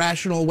 That's a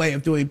rational way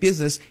of doing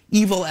business,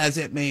 evil as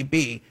it may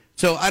be.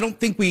 So I don't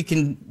think we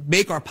can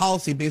make our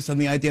policy based on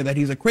the idea that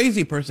he's a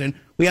crazy person.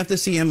 We have to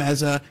see him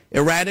as an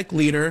erratic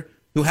leader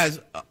who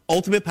has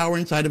ultimate power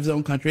inside of his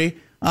own country,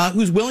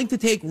 who's willing to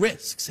take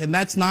risks. And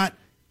that's not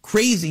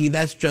crazy.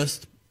 That's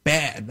just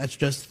bad. That's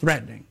just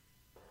threatening.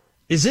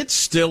 Is it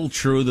still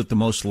true that the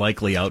most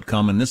likely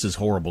outcome, and this is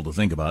horrible to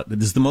think about,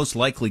 the most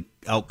likely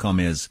outcome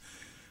is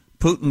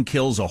Putin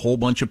kills a whole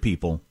bunch of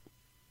people,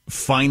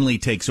 finally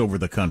takes over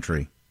the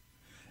country,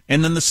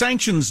 and then the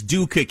sanctions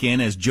do kick in,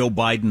 as Joe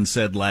Biden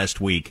said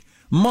last week,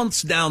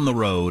 months down the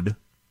road,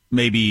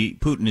 maybe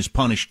Putin is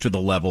punished to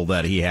the level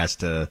that he has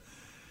to,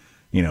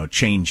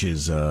 change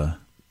the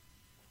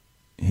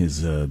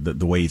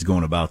way he's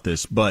going about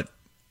this, but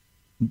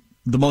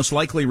the most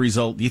likely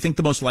result, do you think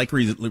the most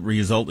likely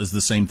result is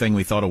the same thing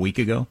we thought a week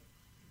ago?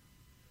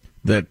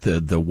 That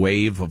the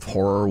wave of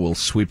horror will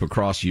sweep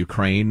across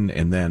Ukraine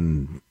and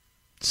then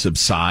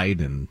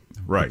subside and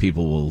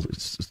people will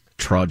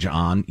trudge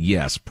on?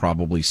 Yes,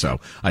 probably so.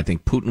 I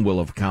think Putin will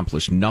have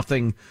accomplished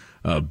nothing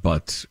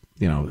but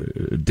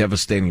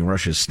devastating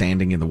Russia's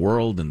standing in the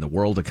world and the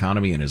world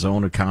economy and his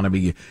own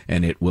economy,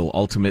 and it will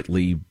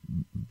ultimately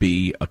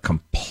be a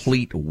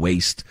complete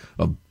waste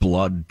of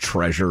blood,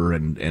 treasure,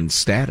 and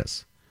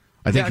status.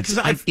 I think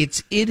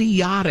it's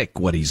idiotic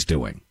what he's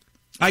doing.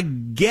 I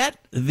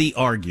get the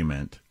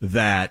argument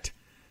that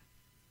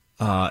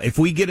if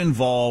we get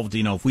involved,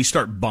 if we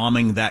start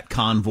bombing that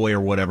convoy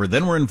or whatever,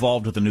 then we're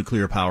involved with the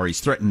nuclear power.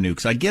 He's threatened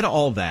nukes. I get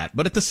all that.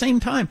 But at the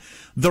same time,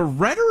 the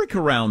rhetoric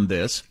around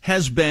this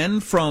has been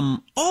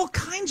from all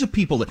kinds of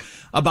people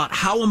about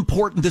how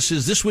important this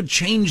is. This would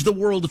change the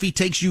world if he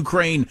takes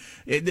Ukraine.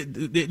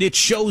 It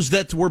shows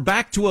that we're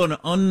back to an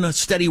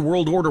unsteady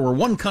world order where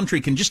one country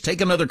can just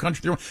take another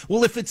country.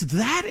 Well, if it's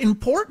that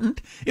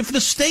important, if the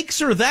stakes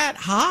are that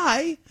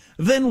high,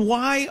 then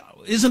why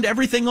isn't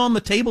everything on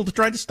the table to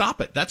try to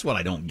stop it? That's what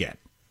I don't get.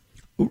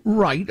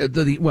 Right.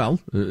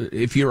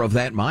 If you're of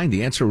that mind,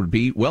 the answer would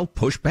be,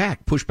 push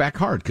back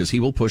hard, because he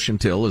will push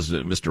until, as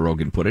Mr.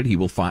 Rogan put it,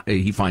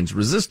 he finds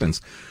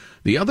resistance.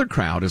 The other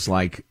crowd is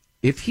like,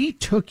 if he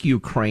took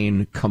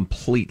Ukraine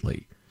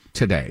completely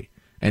today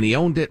and he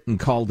owned it and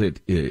called it,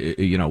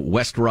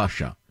 West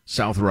Russia,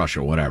 South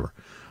Russia, whatever.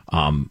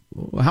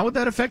 How would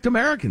that affect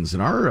Americans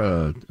and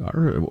our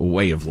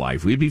way of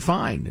life? We'd be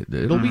fine.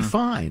 It'll be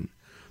fine.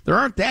 There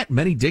aren't that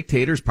many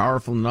dictators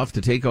powerful enough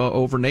to take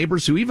over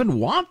neighbors who even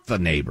want the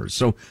neighbors.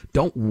 So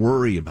don't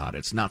worry about it.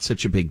 It's not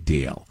such a big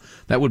deal.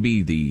 That would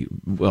be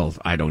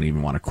I don't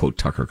even want to quote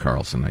Tucker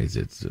Carlson.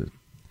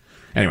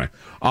 Anyway.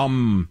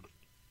 I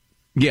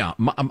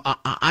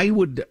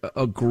would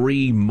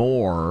agree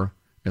more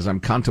as I'm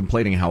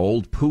contemplating how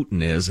old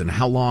Putin is and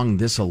how long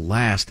this will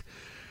last.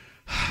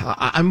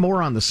 I'm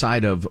more on the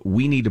side of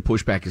we need to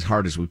push back as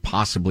hard as we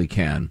possibly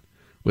can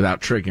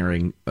without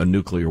triggering a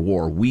nuclear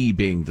war, we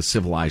being the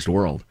civilized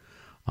world.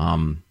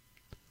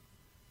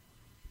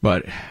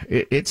 But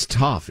it's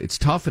tough. It's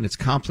tough and it's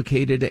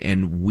complicated,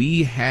 and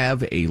we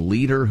have a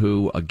leader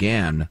who,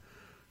 again,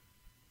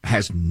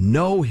 has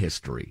no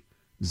history,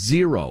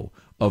 zero,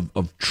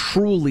 of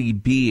truly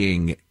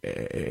being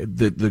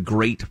the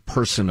great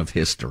person of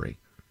history.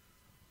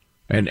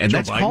 And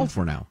that's Biden? Called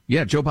for now.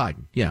 Yeah, Joe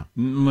Biden. Yeah.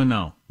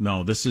 No,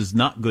 this is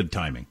not good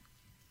timing.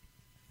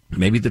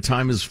 Maybe the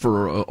time is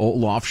for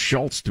Olaf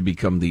Scholz to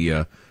become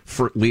the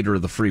leader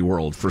of the free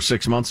world for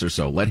 6 months or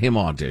so. Let him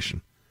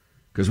audition,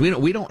 because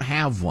we don't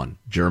have one.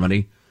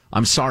 Germany,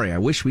 I'm sorry, I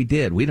wish we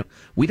did. We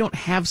don't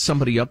have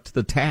somebody up to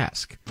the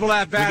task. We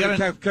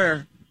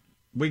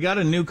got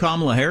a new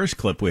Kamala Harris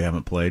clip we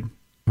haven't played.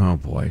 Oh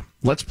boy,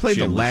 let's play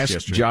the last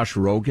yesterday. Josh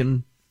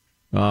Rogan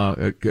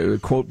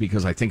quote,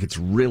 because I think it's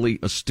really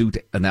astute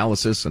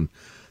analysis, and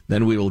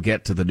then we will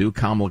get to the new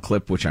Kamala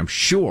clip, which I'm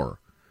sure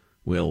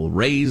will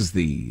raise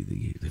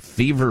the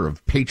fever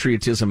of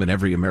patriotism in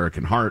every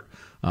American heart.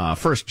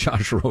 First,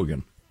 Josh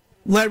Rogan.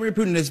 Vladimir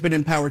Putin has been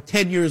in power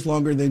 10 years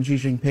longer than Xi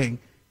Jinping.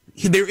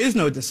 There is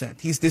no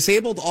dissent. He's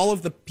disabled all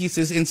of the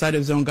pieces inside of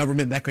his own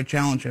government that could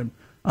challenge him.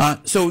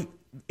 So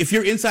if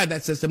you're inside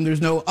that system,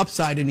 there's no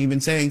upside in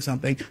even saying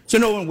something. So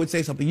no one would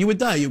say something. You would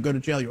die. You would go to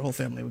jail. Your whole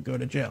family would go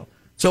to jail.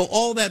 So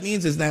all that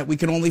means is that we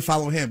can only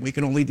follow him. We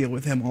can only deal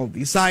with him. All of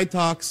these side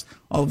talks,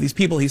 all of these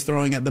people he's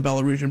throwing at the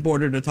Belarusian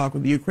border to talk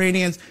with the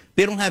Ukrainians,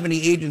 they don't have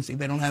any agency.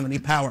 They don't have any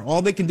power.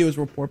 All they can do is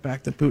report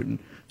back to Putin.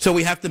 So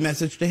we have to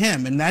message to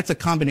him. And that's a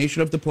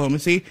combination of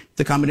diplomacy.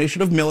 It's a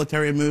combination of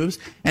military moves.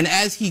 And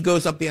as he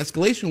goes up the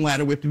escalation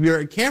ladder, we have to be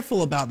very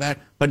careful about that,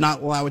 but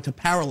not allow it to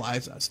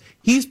paralyze us.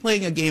 He's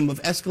playing a game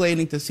of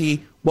escalating to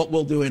see what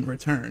we'll do in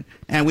return.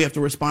 And we have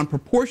to respond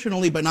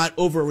proportionally, but not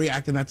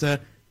overreact. And that's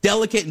a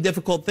delicate and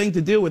difficult thing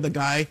to do with a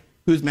guy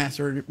who's mass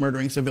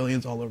murdering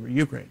civilians all over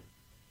Ukraine.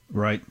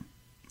 Right.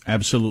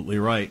 Absolutely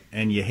right.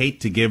 And you hate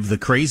to give the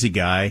crazy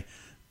guy,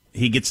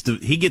 he gets to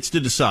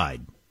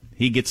decide.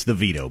 He gets the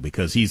veto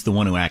because he's the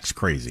one who acts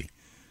crazy.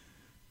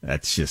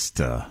 That's just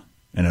an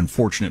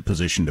unfortunate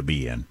position to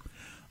be in.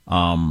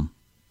 What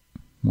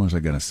was I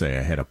going to say?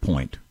 I had a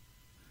point.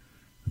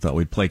 I thought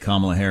we'd play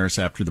Kamala Harris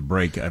after the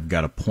break. I've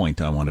got a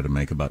point I wanted to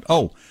make about.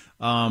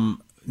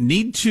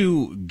 Need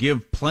to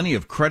give plenty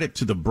of credit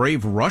to the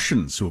brave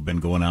Russians who have been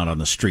going out on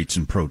the streets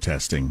and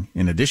protesting,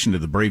 in addition to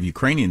the brave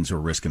Ukrainians who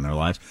are risking their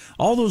lives.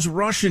 All those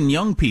Russian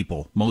young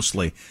people,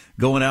 mostly,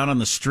 going out on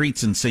the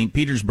streets in St.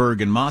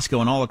 Petersburg and Moscow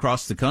and all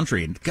across the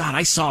country. And God,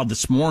 I saw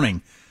this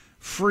morning,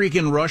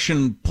 freaking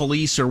Russian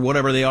police or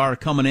whatever they are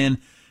coming in,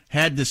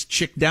 had this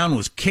chick down,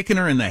 was kicking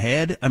her in the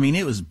head. I mean,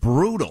 it was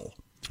brutal.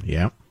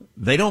 Yeah.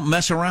 They don't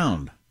mess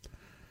around.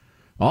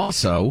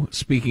 Also,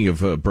 speaking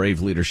of brave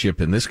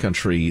leadership in this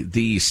country,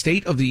 the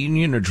State of the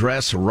Union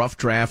address rough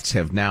drafts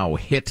have now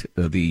hit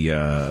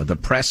the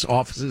press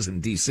offices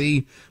in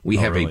D.C. We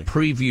have a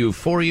preview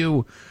for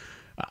you.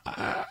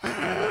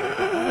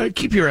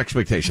 Keep your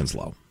expectations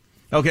low.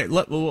 Okay,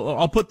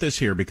 I'll put this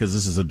here because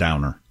this is a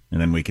downer,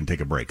 and then we can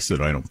take a break so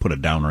that I don't put a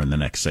downer in the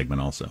next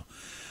segment also.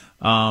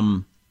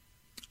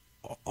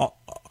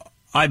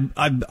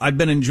 I've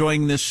been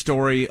enjoying this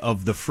story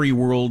of the free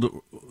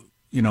world,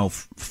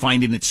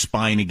 finding its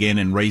spine again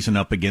and raising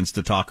up against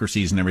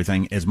autocracies and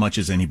everything as much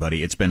as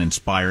anybody. It's been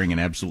inspiring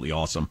and absolutely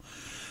awesome.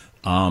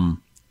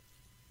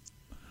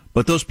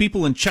 But those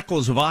people in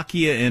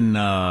Czechoslovakia in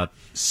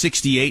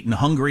 68 and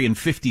Hungary in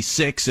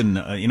 56 and,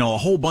 a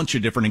whole bunch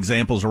of different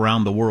examples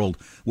around the world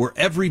were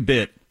every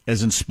bit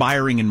as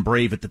inspiring and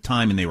brave at the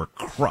time, and they were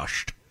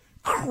crushed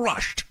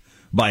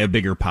by a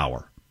bigger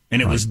power.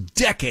 And it was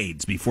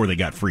decades before they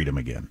got freedom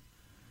again.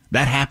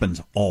 That happens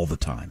all the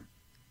time.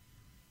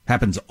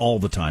 Happens all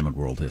the time in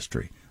world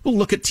history. Well,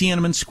 look at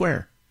Tiananmen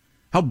Square.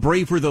 How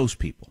brave were those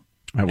people?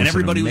 And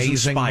everybody was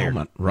inspired.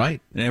 Moment.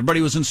 Right. And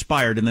everybody was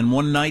inspired. And then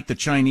one night, the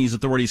Chinese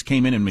authorities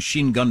came in and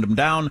machine gunned them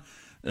down,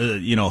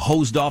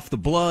 hosed off the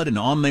blood, and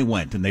on they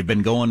went. And they've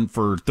been going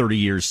for 30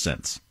 years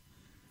since.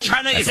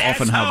 That's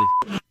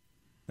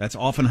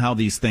often how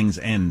these things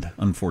end,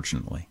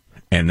 unfortunately.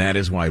 And that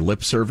is why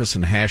lip service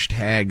and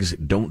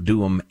hashtags don't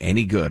do them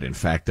any good. In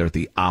fact, they're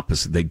the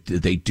opposite.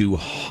 They do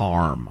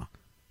harm.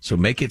 So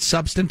make it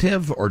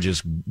substantive, or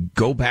just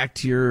go back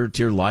to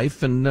your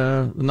life, and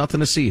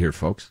nothing to see here,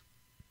 folks.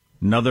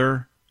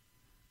 Another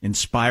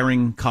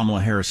inspiring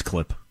Kamala Harris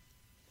clip.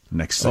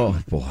 Next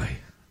segment. Oh, boy.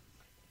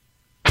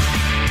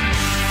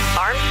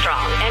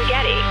 Armstrong and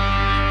Getty.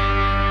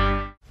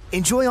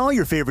 Enjoy all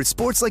your favorite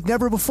sports like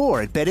never before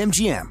at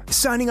BetMGM.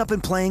 Signing up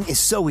and playing is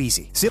so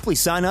easy. Simply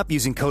sign up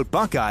using code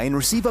Buckeye and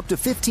receive up to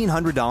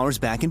 $1,500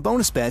 back in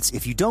bonus bets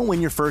if you don't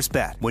win your first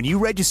bet. When you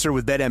register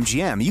with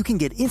BetMGM, you can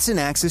get instant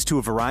access to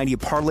a variety of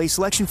parlay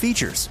selection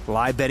features,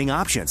 live betting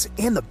options,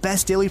 and the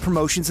best daily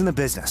promotions in the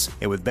business.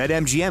 And with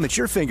BetMGM at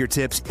your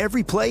fingertips,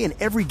 every play and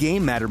every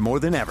game matter more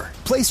than ever.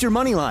 Place your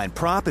moneyline,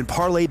 prop, and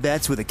parlay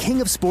bets with the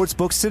king of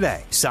sportsbooks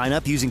today. Sign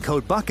up using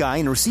code Buckeye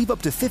and receive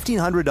up to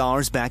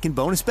 $1,500 back in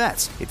bonus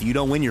bets if you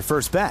don't win your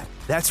first bet.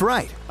 That's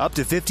right, up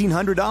to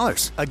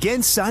 $1,500.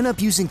 Again, sign up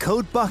using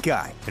code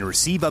Buckeye and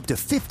receive up to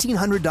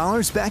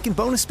 $1,500 back in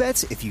bonus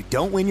bets if you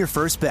don't win your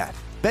first bet.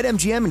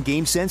 BetMGM and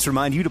GameSense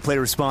remind you to play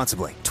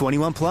responsibly.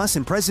 21 plus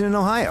and present in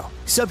Ohio.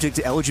 Subject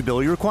to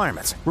eligibility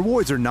requirements.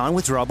 Rewards are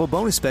non-withdrawable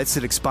bonus bets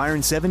that expire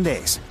in 7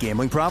 days.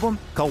 Gambling problem?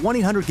 Call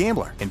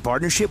 1-800-GAMBLER in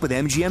partnership with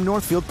MGM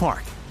Northfield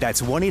Park.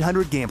 That's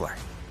 1-800-GAMBLER.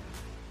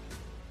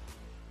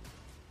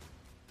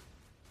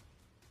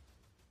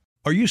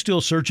 Are you still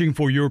searching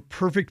for your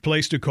perfect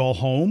place to call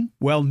home?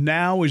 Well,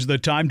 now is the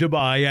time to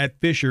buy at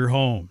Fisher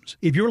Homes.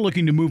 If you're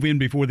looking to move in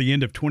before the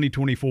end of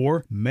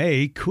 2024,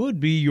 May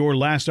could be your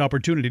last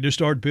opportunity to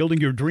start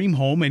building your dream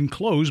home and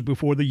close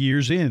before the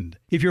year's end.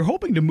 If you're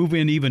hoping to move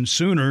in even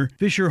sooner,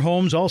 Fisher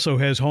Homes also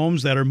has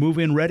homes that are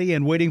move-in ready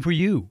and waiting for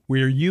you,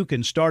 where you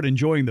can start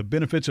enjoying the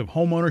benefits of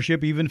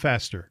homeownership even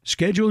faster.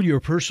 Schedule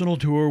your personal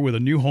tour with a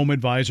new home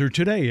advisor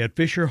today at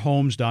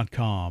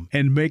FisherHomes.com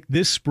and make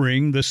this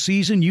spring the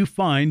season you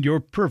find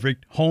your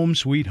perfect home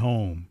sweet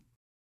home.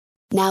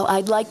 Now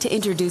I'd like to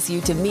introduce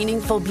you to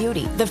Meaningful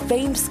Beauty, the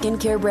famed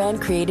skincare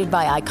brand created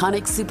by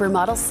iconic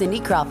supermodel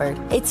Cindy Crawford.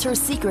 It's her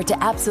secret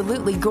to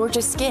absolutely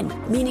gorgeous skin.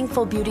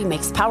 Meaningful Beauty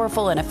makes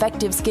powerful and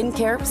effective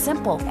skincare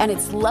simple, and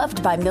it's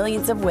loved by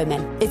millions of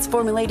women. It's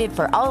formulated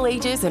for all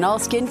ages and all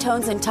skin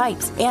tones and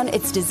types, and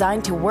it's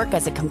designed to work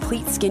as a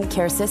complete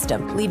skincare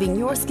system, leaving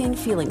your skin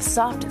feeling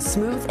soft,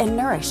 smooth, and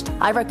nourished.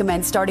 I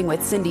recommend starting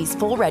with Cindy's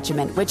full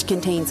regimen, which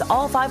contains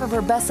all 5 of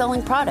her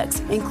best-selling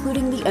products,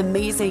 including the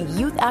amazing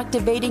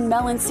youth-activating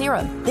Melon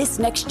Serum. This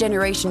next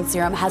generation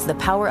serum has the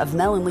power of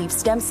melon leaf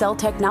stem cell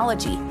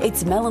technology.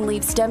 It's melon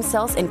leaf stem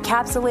cells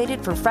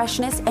encapsulated for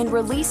freshness and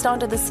released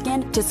onto the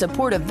skin to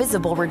support a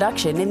visible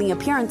reduction in the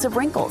appearance of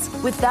wrinkles.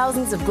 With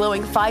thousands of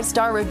glowing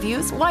 5-star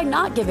reviews, why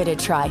not give it a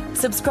try?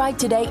 Subscribe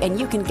today and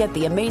you can get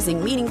the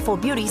amazing Meaningful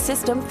Beauty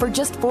system for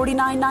just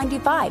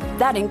 $49.95.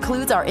 That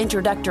includes our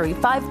introductory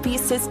 5-piece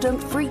system,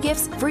 free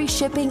gifts, free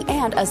shipping,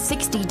 and a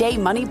 60-day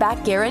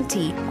money-back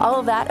guarantee. All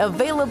of that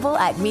available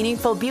at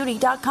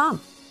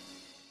meaningfulbeauty.com.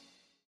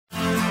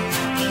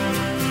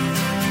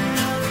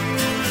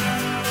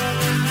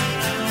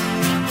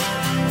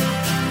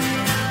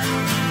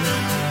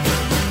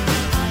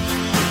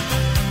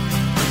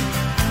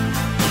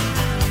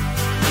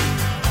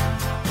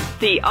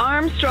 The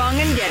Armstrong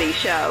and Getty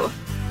Show.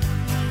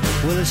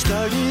 Well, it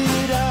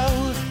started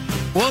out.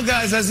 Well,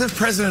 guys, as if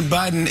President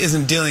Biden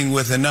isn't dealing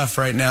with enough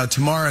right now,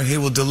 tomorrow he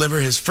will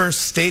deliver his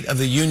first State of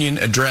the Union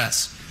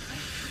address.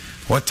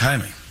 What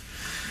timing?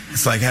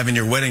 It's like having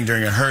your wedding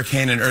during a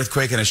hurricane, an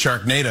earthquake, and a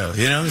Sharknado,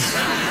 you know?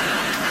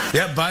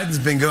 Yep, Biden's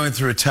been going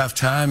through a tough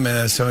time,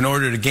 so in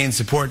order to gain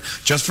support,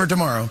 just for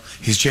tomorrow,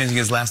 he's changing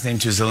his last name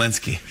to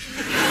Zelensky.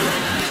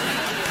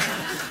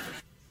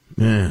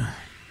 Yeah.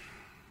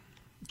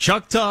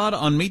 Chuck Todd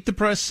on Meet the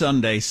Press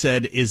Sunday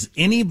said, "Is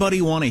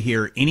anybody want to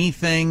hear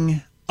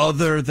anything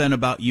other than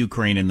about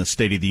Ukraine in the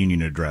State of the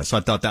Union address?" I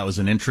thought that was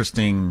an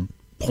interesting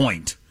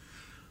point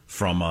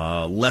from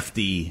a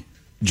lefty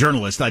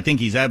journalist. I think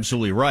he's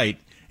absolutely right.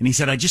 And he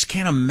said, I just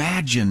can't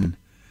imagine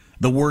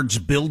the words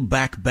 "Build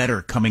Back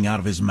Better" coming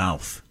out of his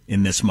mouth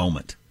in this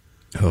moment.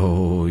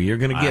 Oh, you're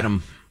going to get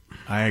him.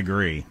 I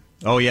agree.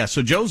 Oh, yeah.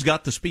 So Joe's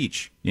got the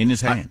speech in his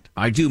hand.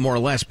 I do more or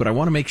less, but I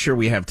want to make sure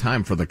we have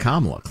time for the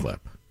Kamala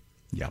clip.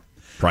 Yeah.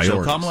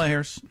 Priorities. So Kamala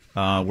Harris,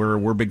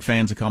 we're big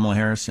fans of Kamala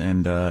Harris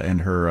and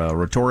her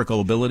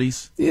rhetorical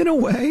abilities. In a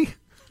way.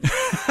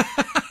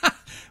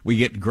 We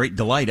get great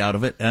delight out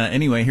of it.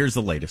 Anyway, here's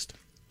the latest.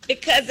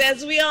 Because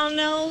as we all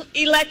know,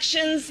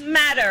 elections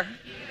matter.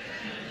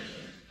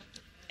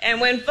 And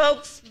when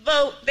folks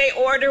vote, they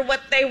order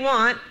what they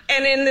want,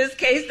 and in this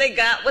case, they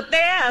got what they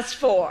asked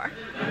for.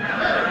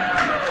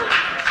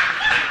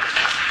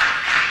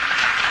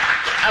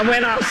 I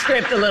went off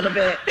script a little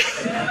bit.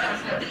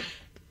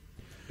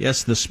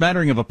 Yes, the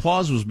smattering of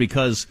applause was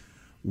because,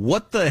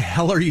 what the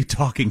hell are you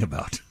talking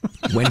about?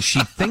 When she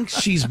thinks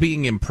she's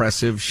being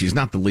impressive, she's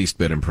not the least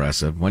bit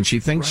impressive. When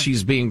she thinks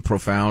she's being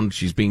profound,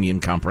 she's being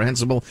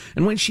incomprehensible.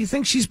 And when she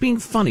thinks she's being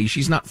funny,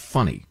 she's not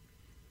funny.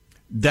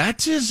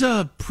 That is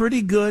a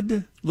pretty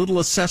good little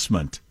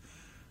assessment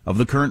of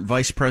the current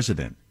vice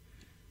president.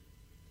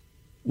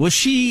 Was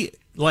she,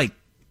 like,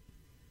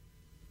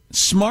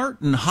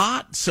 smart and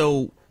hot,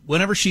 so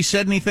whenever she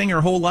said anything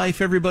her whole life,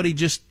 everybody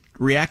just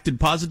reacted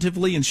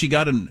positively, and she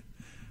got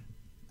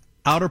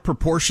out of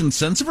proportion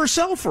sense of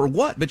herself or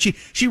what? But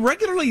she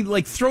regularly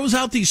like throws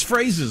out these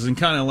phrases and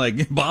kind of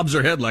like bobs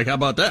her head like, how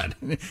about that?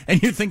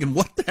 And you're thinking,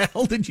 what the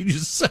hell did you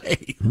just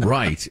say?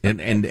 Right.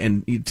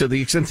 And to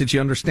the extent that you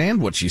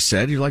understand what she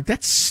said, you're like,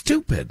 that's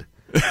stupid.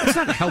 It's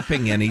not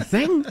helping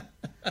anything.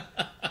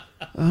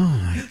 Oh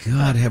my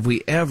God, have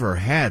we ever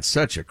had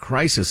such a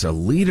crisis of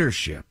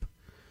leadership?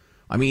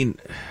 I mean,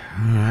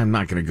 I'm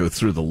not going to go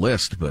through the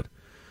list, but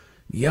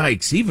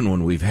yikes, even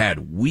when we've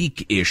had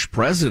weak-ish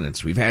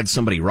presidents, we've had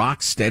somebody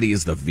rock steady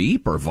as the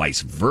Veep or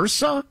vice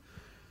versa.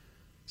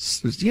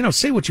 You know,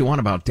 say what you want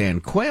about Dan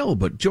Quayle,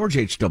 but George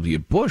H.W.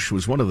 Bush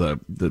was one of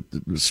the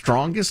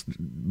strongest,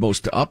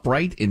 most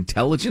upright,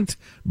 intelligent,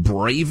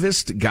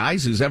 bravest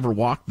guys who's ever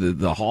walked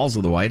the halls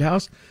of the White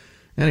House.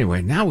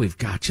 Anyway, now we've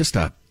got just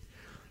a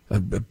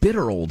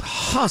bitter old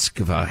husk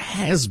of a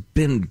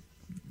has-been,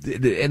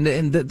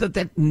 and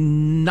the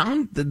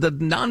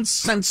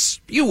nonsense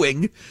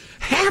spewing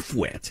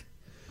half-wit.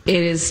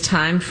 It is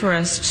time for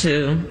us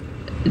to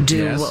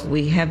do what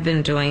we have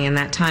been doing, and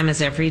that time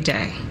is every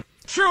day.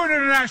 True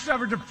international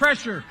effort to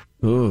pressure.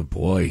 Oh,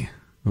 boy.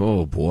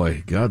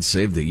 God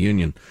save the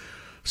Union.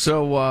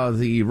 So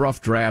the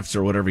rough drafts,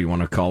 or whatever you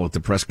want to call it, the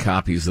press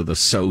copies of the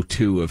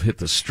So-Too have hit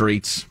the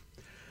streets.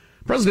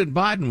 President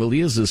Biden will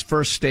use his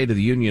first State of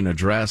the Union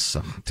address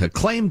to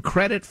claim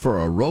credit for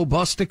a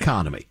robust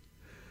economy.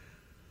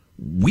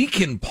 We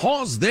can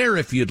pause there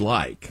if you'd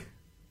like.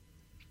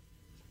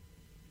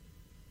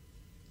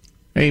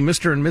 Hey,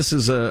 Mr. and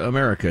Mrs.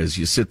 America, as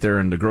you sit there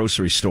in the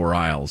grocery store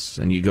aisles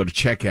and you go to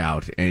check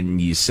out and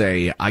you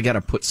say, I got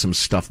to put some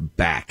stuff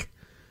back.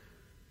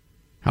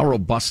 How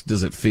robust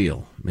does it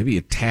feel? Maybe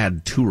a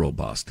tad too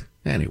robust.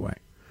 Anyway.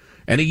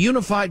 And a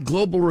unified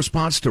global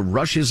response to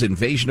Russia's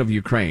invasion of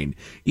Ukraine,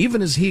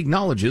 even as he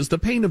acknowledges the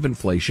pain of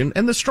inflation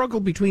and the struggle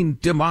between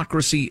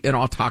democracy and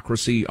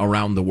autocracy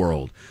around the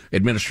world,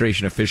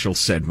 administration officials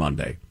said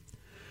Monday.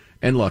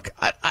 And look,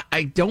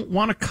 I don't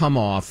want to come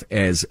off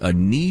as a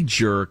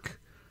knee-jerk,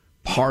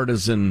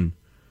 partisan,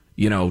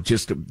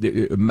 just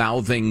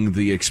mouthing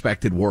the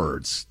expected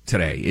words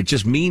today. It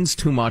just means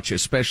too much,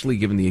 especially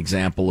given the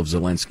example of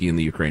Zelensky and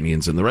the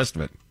Ukrainians and the rest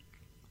of it.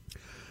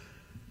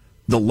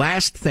 The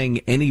last thing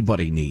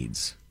anybody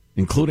needs,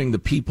 including the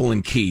people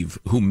in Kyiv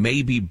who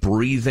may be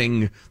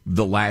breathing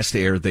the last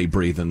air they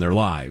breathe in their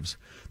lives,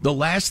 the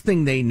last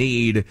thing they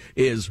need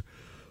is,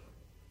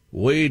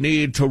 we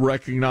need to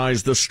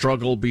recognize the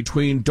struggle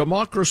between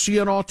democracy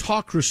and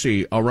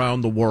autocracy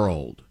around the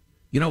world.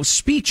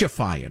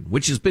 Speechifying,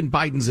 which has been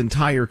Biden's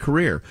entire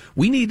career.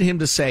 We need him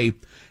to say,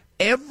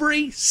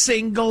 every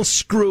single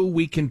screw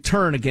we can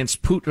turn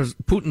against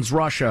Putin's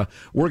Russia,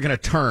 we're going to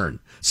turn.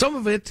 Some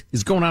of it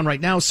is going on right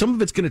now. Some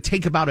of it's going to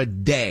take about a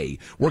day.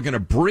 We're going to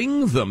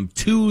bring them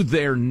to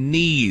their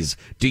knees.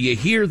 Do you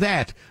hear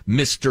that,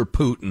 Mr.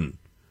 Putin?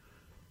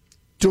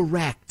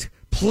 Direct.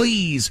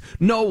 Please,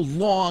 no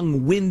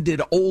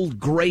long-winded old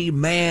gray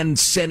man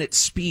Senate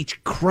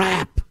speech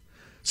crap.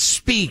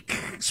 Speak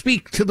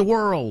to the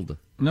world.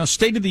 Now,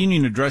 State of the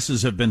Union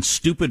addresses have been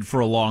stupid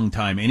for a long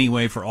time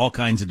anyway, for all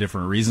kinds of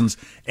different reasons.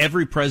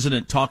 Every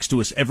president talks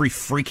to us every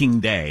freaking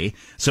day,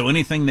 so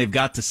anything they've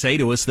got to say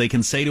to us, they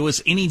can say to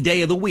us any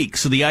day of the week.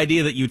 So the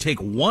idea that you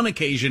take one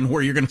occasion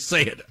where you're going to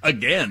say it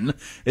again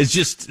has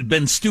just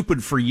been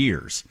stupid for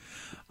years.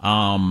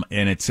 And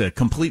it's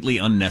completely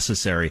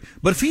unnecessary.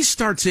 But if he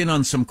starts in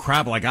on some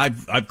crap like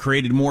I've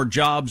created more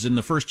jobs in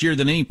the first year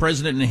than any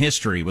president in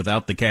history,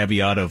 without the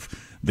caveat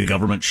of the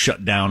government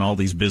shut down all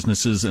these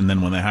businesses, and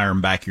then when they hire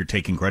him back, you're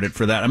taking credit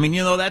for that. I mean,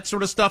 that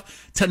sort of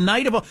stuff.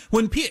 Tonight,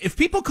 if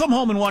people come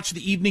home and watch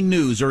the evening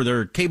news or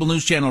their cable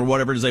news channel or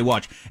whatever it is they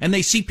watch, and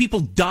they see people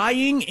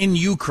dying in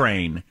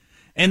Ukraine,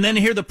 and then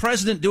hear the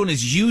president doing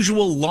his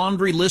usual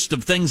laundry list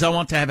of things I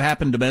want to have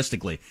happen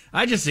domestically,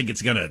 I just think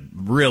it's going to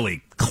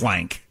really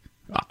clank.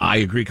 I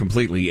agree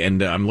completely,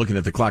 and I'm looking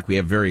at the clock. We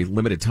have very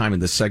limited time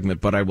in this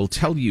segment, but I will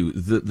tell you,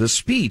 the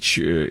speech,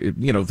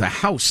 the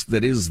House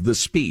that is the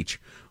speech,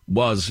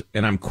 was,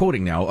 and I'm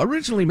quoting now,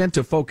 originally meant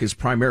to focus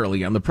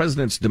primarily on the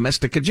president's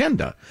domestic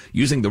agenda,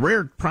 using the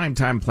rare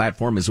primetime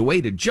platform as a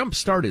way to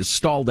jumpstart his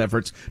stalled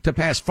efforts to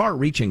pass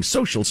far-reaching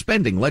social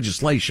spending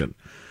legislation.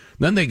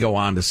 Then they go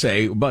on to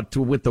say, but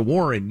with the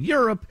war in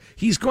Europe,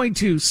 he's going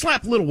to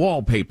slap a little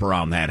wallpaper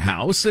on that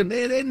house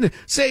and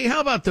say,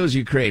 how about those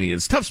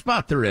Ukrainians? Tough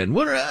spot they're in.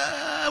 We're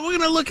going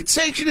to look at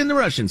sanctioning the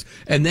Russians.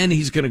 And then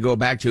he's going to go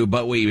back to,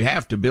 but we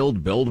have to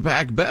build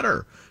back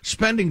better.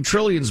 Spending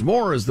trillions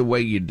more is the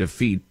way you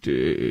defeat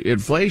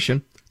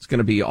inflation. It's going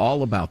to be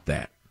all about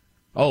that.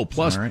 Oh,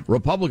 plus,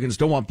 Republicans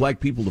don't want black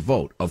people to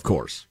vote, of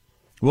course.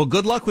 Well,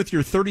 good luck with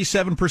your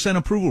 37%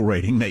 approval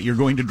rating that you're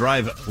going to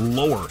drive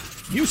lower.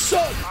 You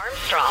suck.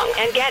 Armstrong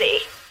and Getty.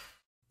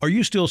 Are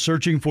you still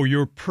searching for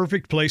your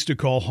perfect place to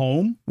call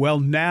home? Well,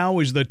 now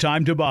is the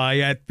time to buy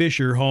at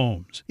Fisher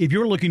Homes. If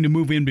you're looking to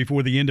move in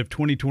before the end of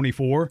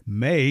 2024,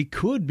 May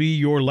could be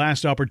your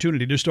last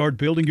opportunity to start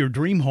building your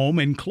dream home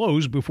and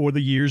close before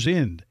the year's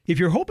end. If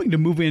you're hoping to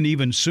move in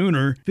even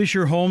sooner,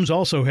 Fisher Homes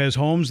also has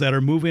homes that are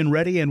move-in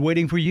ready and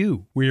waiting for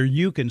you, where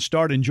you can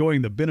start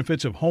enjoying the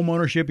benefits of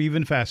homeownership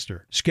even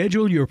faster.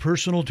 Schedule your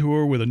personal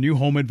tour with a new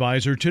home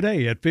advisor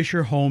today at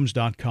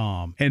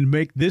FisherHomes.com and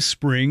make this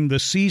spring the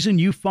season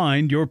you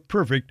find your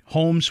perfect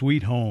home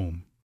sweet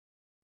home.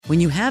 When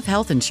you have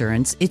health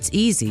insurance, it's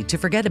easy to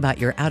forget about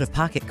your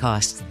out-of-pocket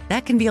costs.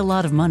 That can be a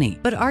lot of money.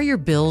 But are your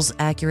bills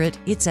accurate?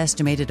 It's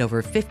estimated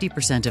over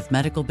 50% of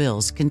medical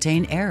bills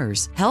contain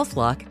errors.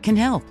 HealthLock can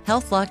help.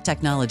 HealthLock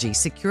technology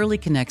securely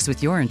connects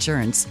with your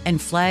insurance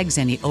and flags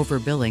any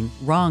overbilling,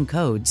 wrong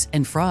codes,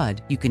 and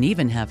fraud. You can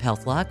even have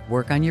HealthLock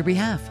work on your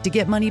behalf to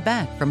get money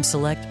back from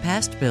select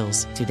past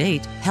bills. To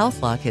date,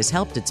 HealthLock has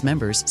helped its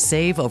members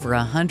save over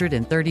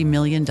 $130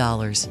 million.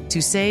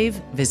 To save,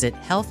 visit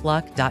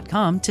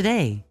healthlock.com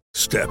today.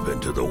 Step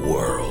into the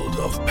world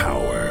of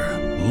power,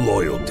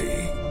 loyalty,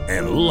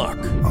 and luck.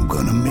 I'm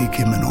gonna make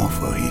him an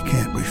offer he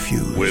can't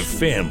refuse. With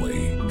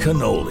family,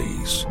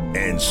 cannolis,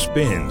 and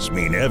spins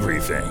mean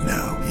everything.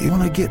 Now, you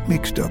wanna get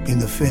mixed up in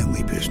the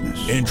family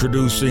business.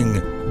 Introducing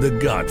The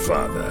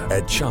Godfather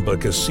at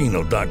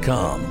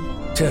ChumbaCasino.com.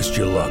 Test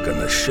your luck in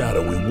the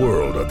shadowy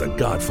world of The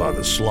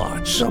Godfather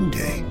slot.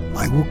 Someday,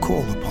 I will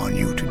call upon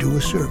you to do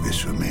a service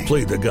for me.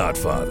 Play The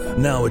Godfather,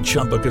 now at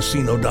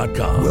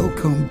ChumbaCasino.com.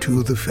 Welcome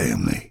to the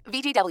family.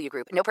 VGW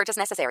Group. No purchase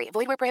necessary.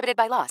 Void where prohibited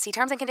by law. See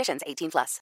terms and conditions. 18+.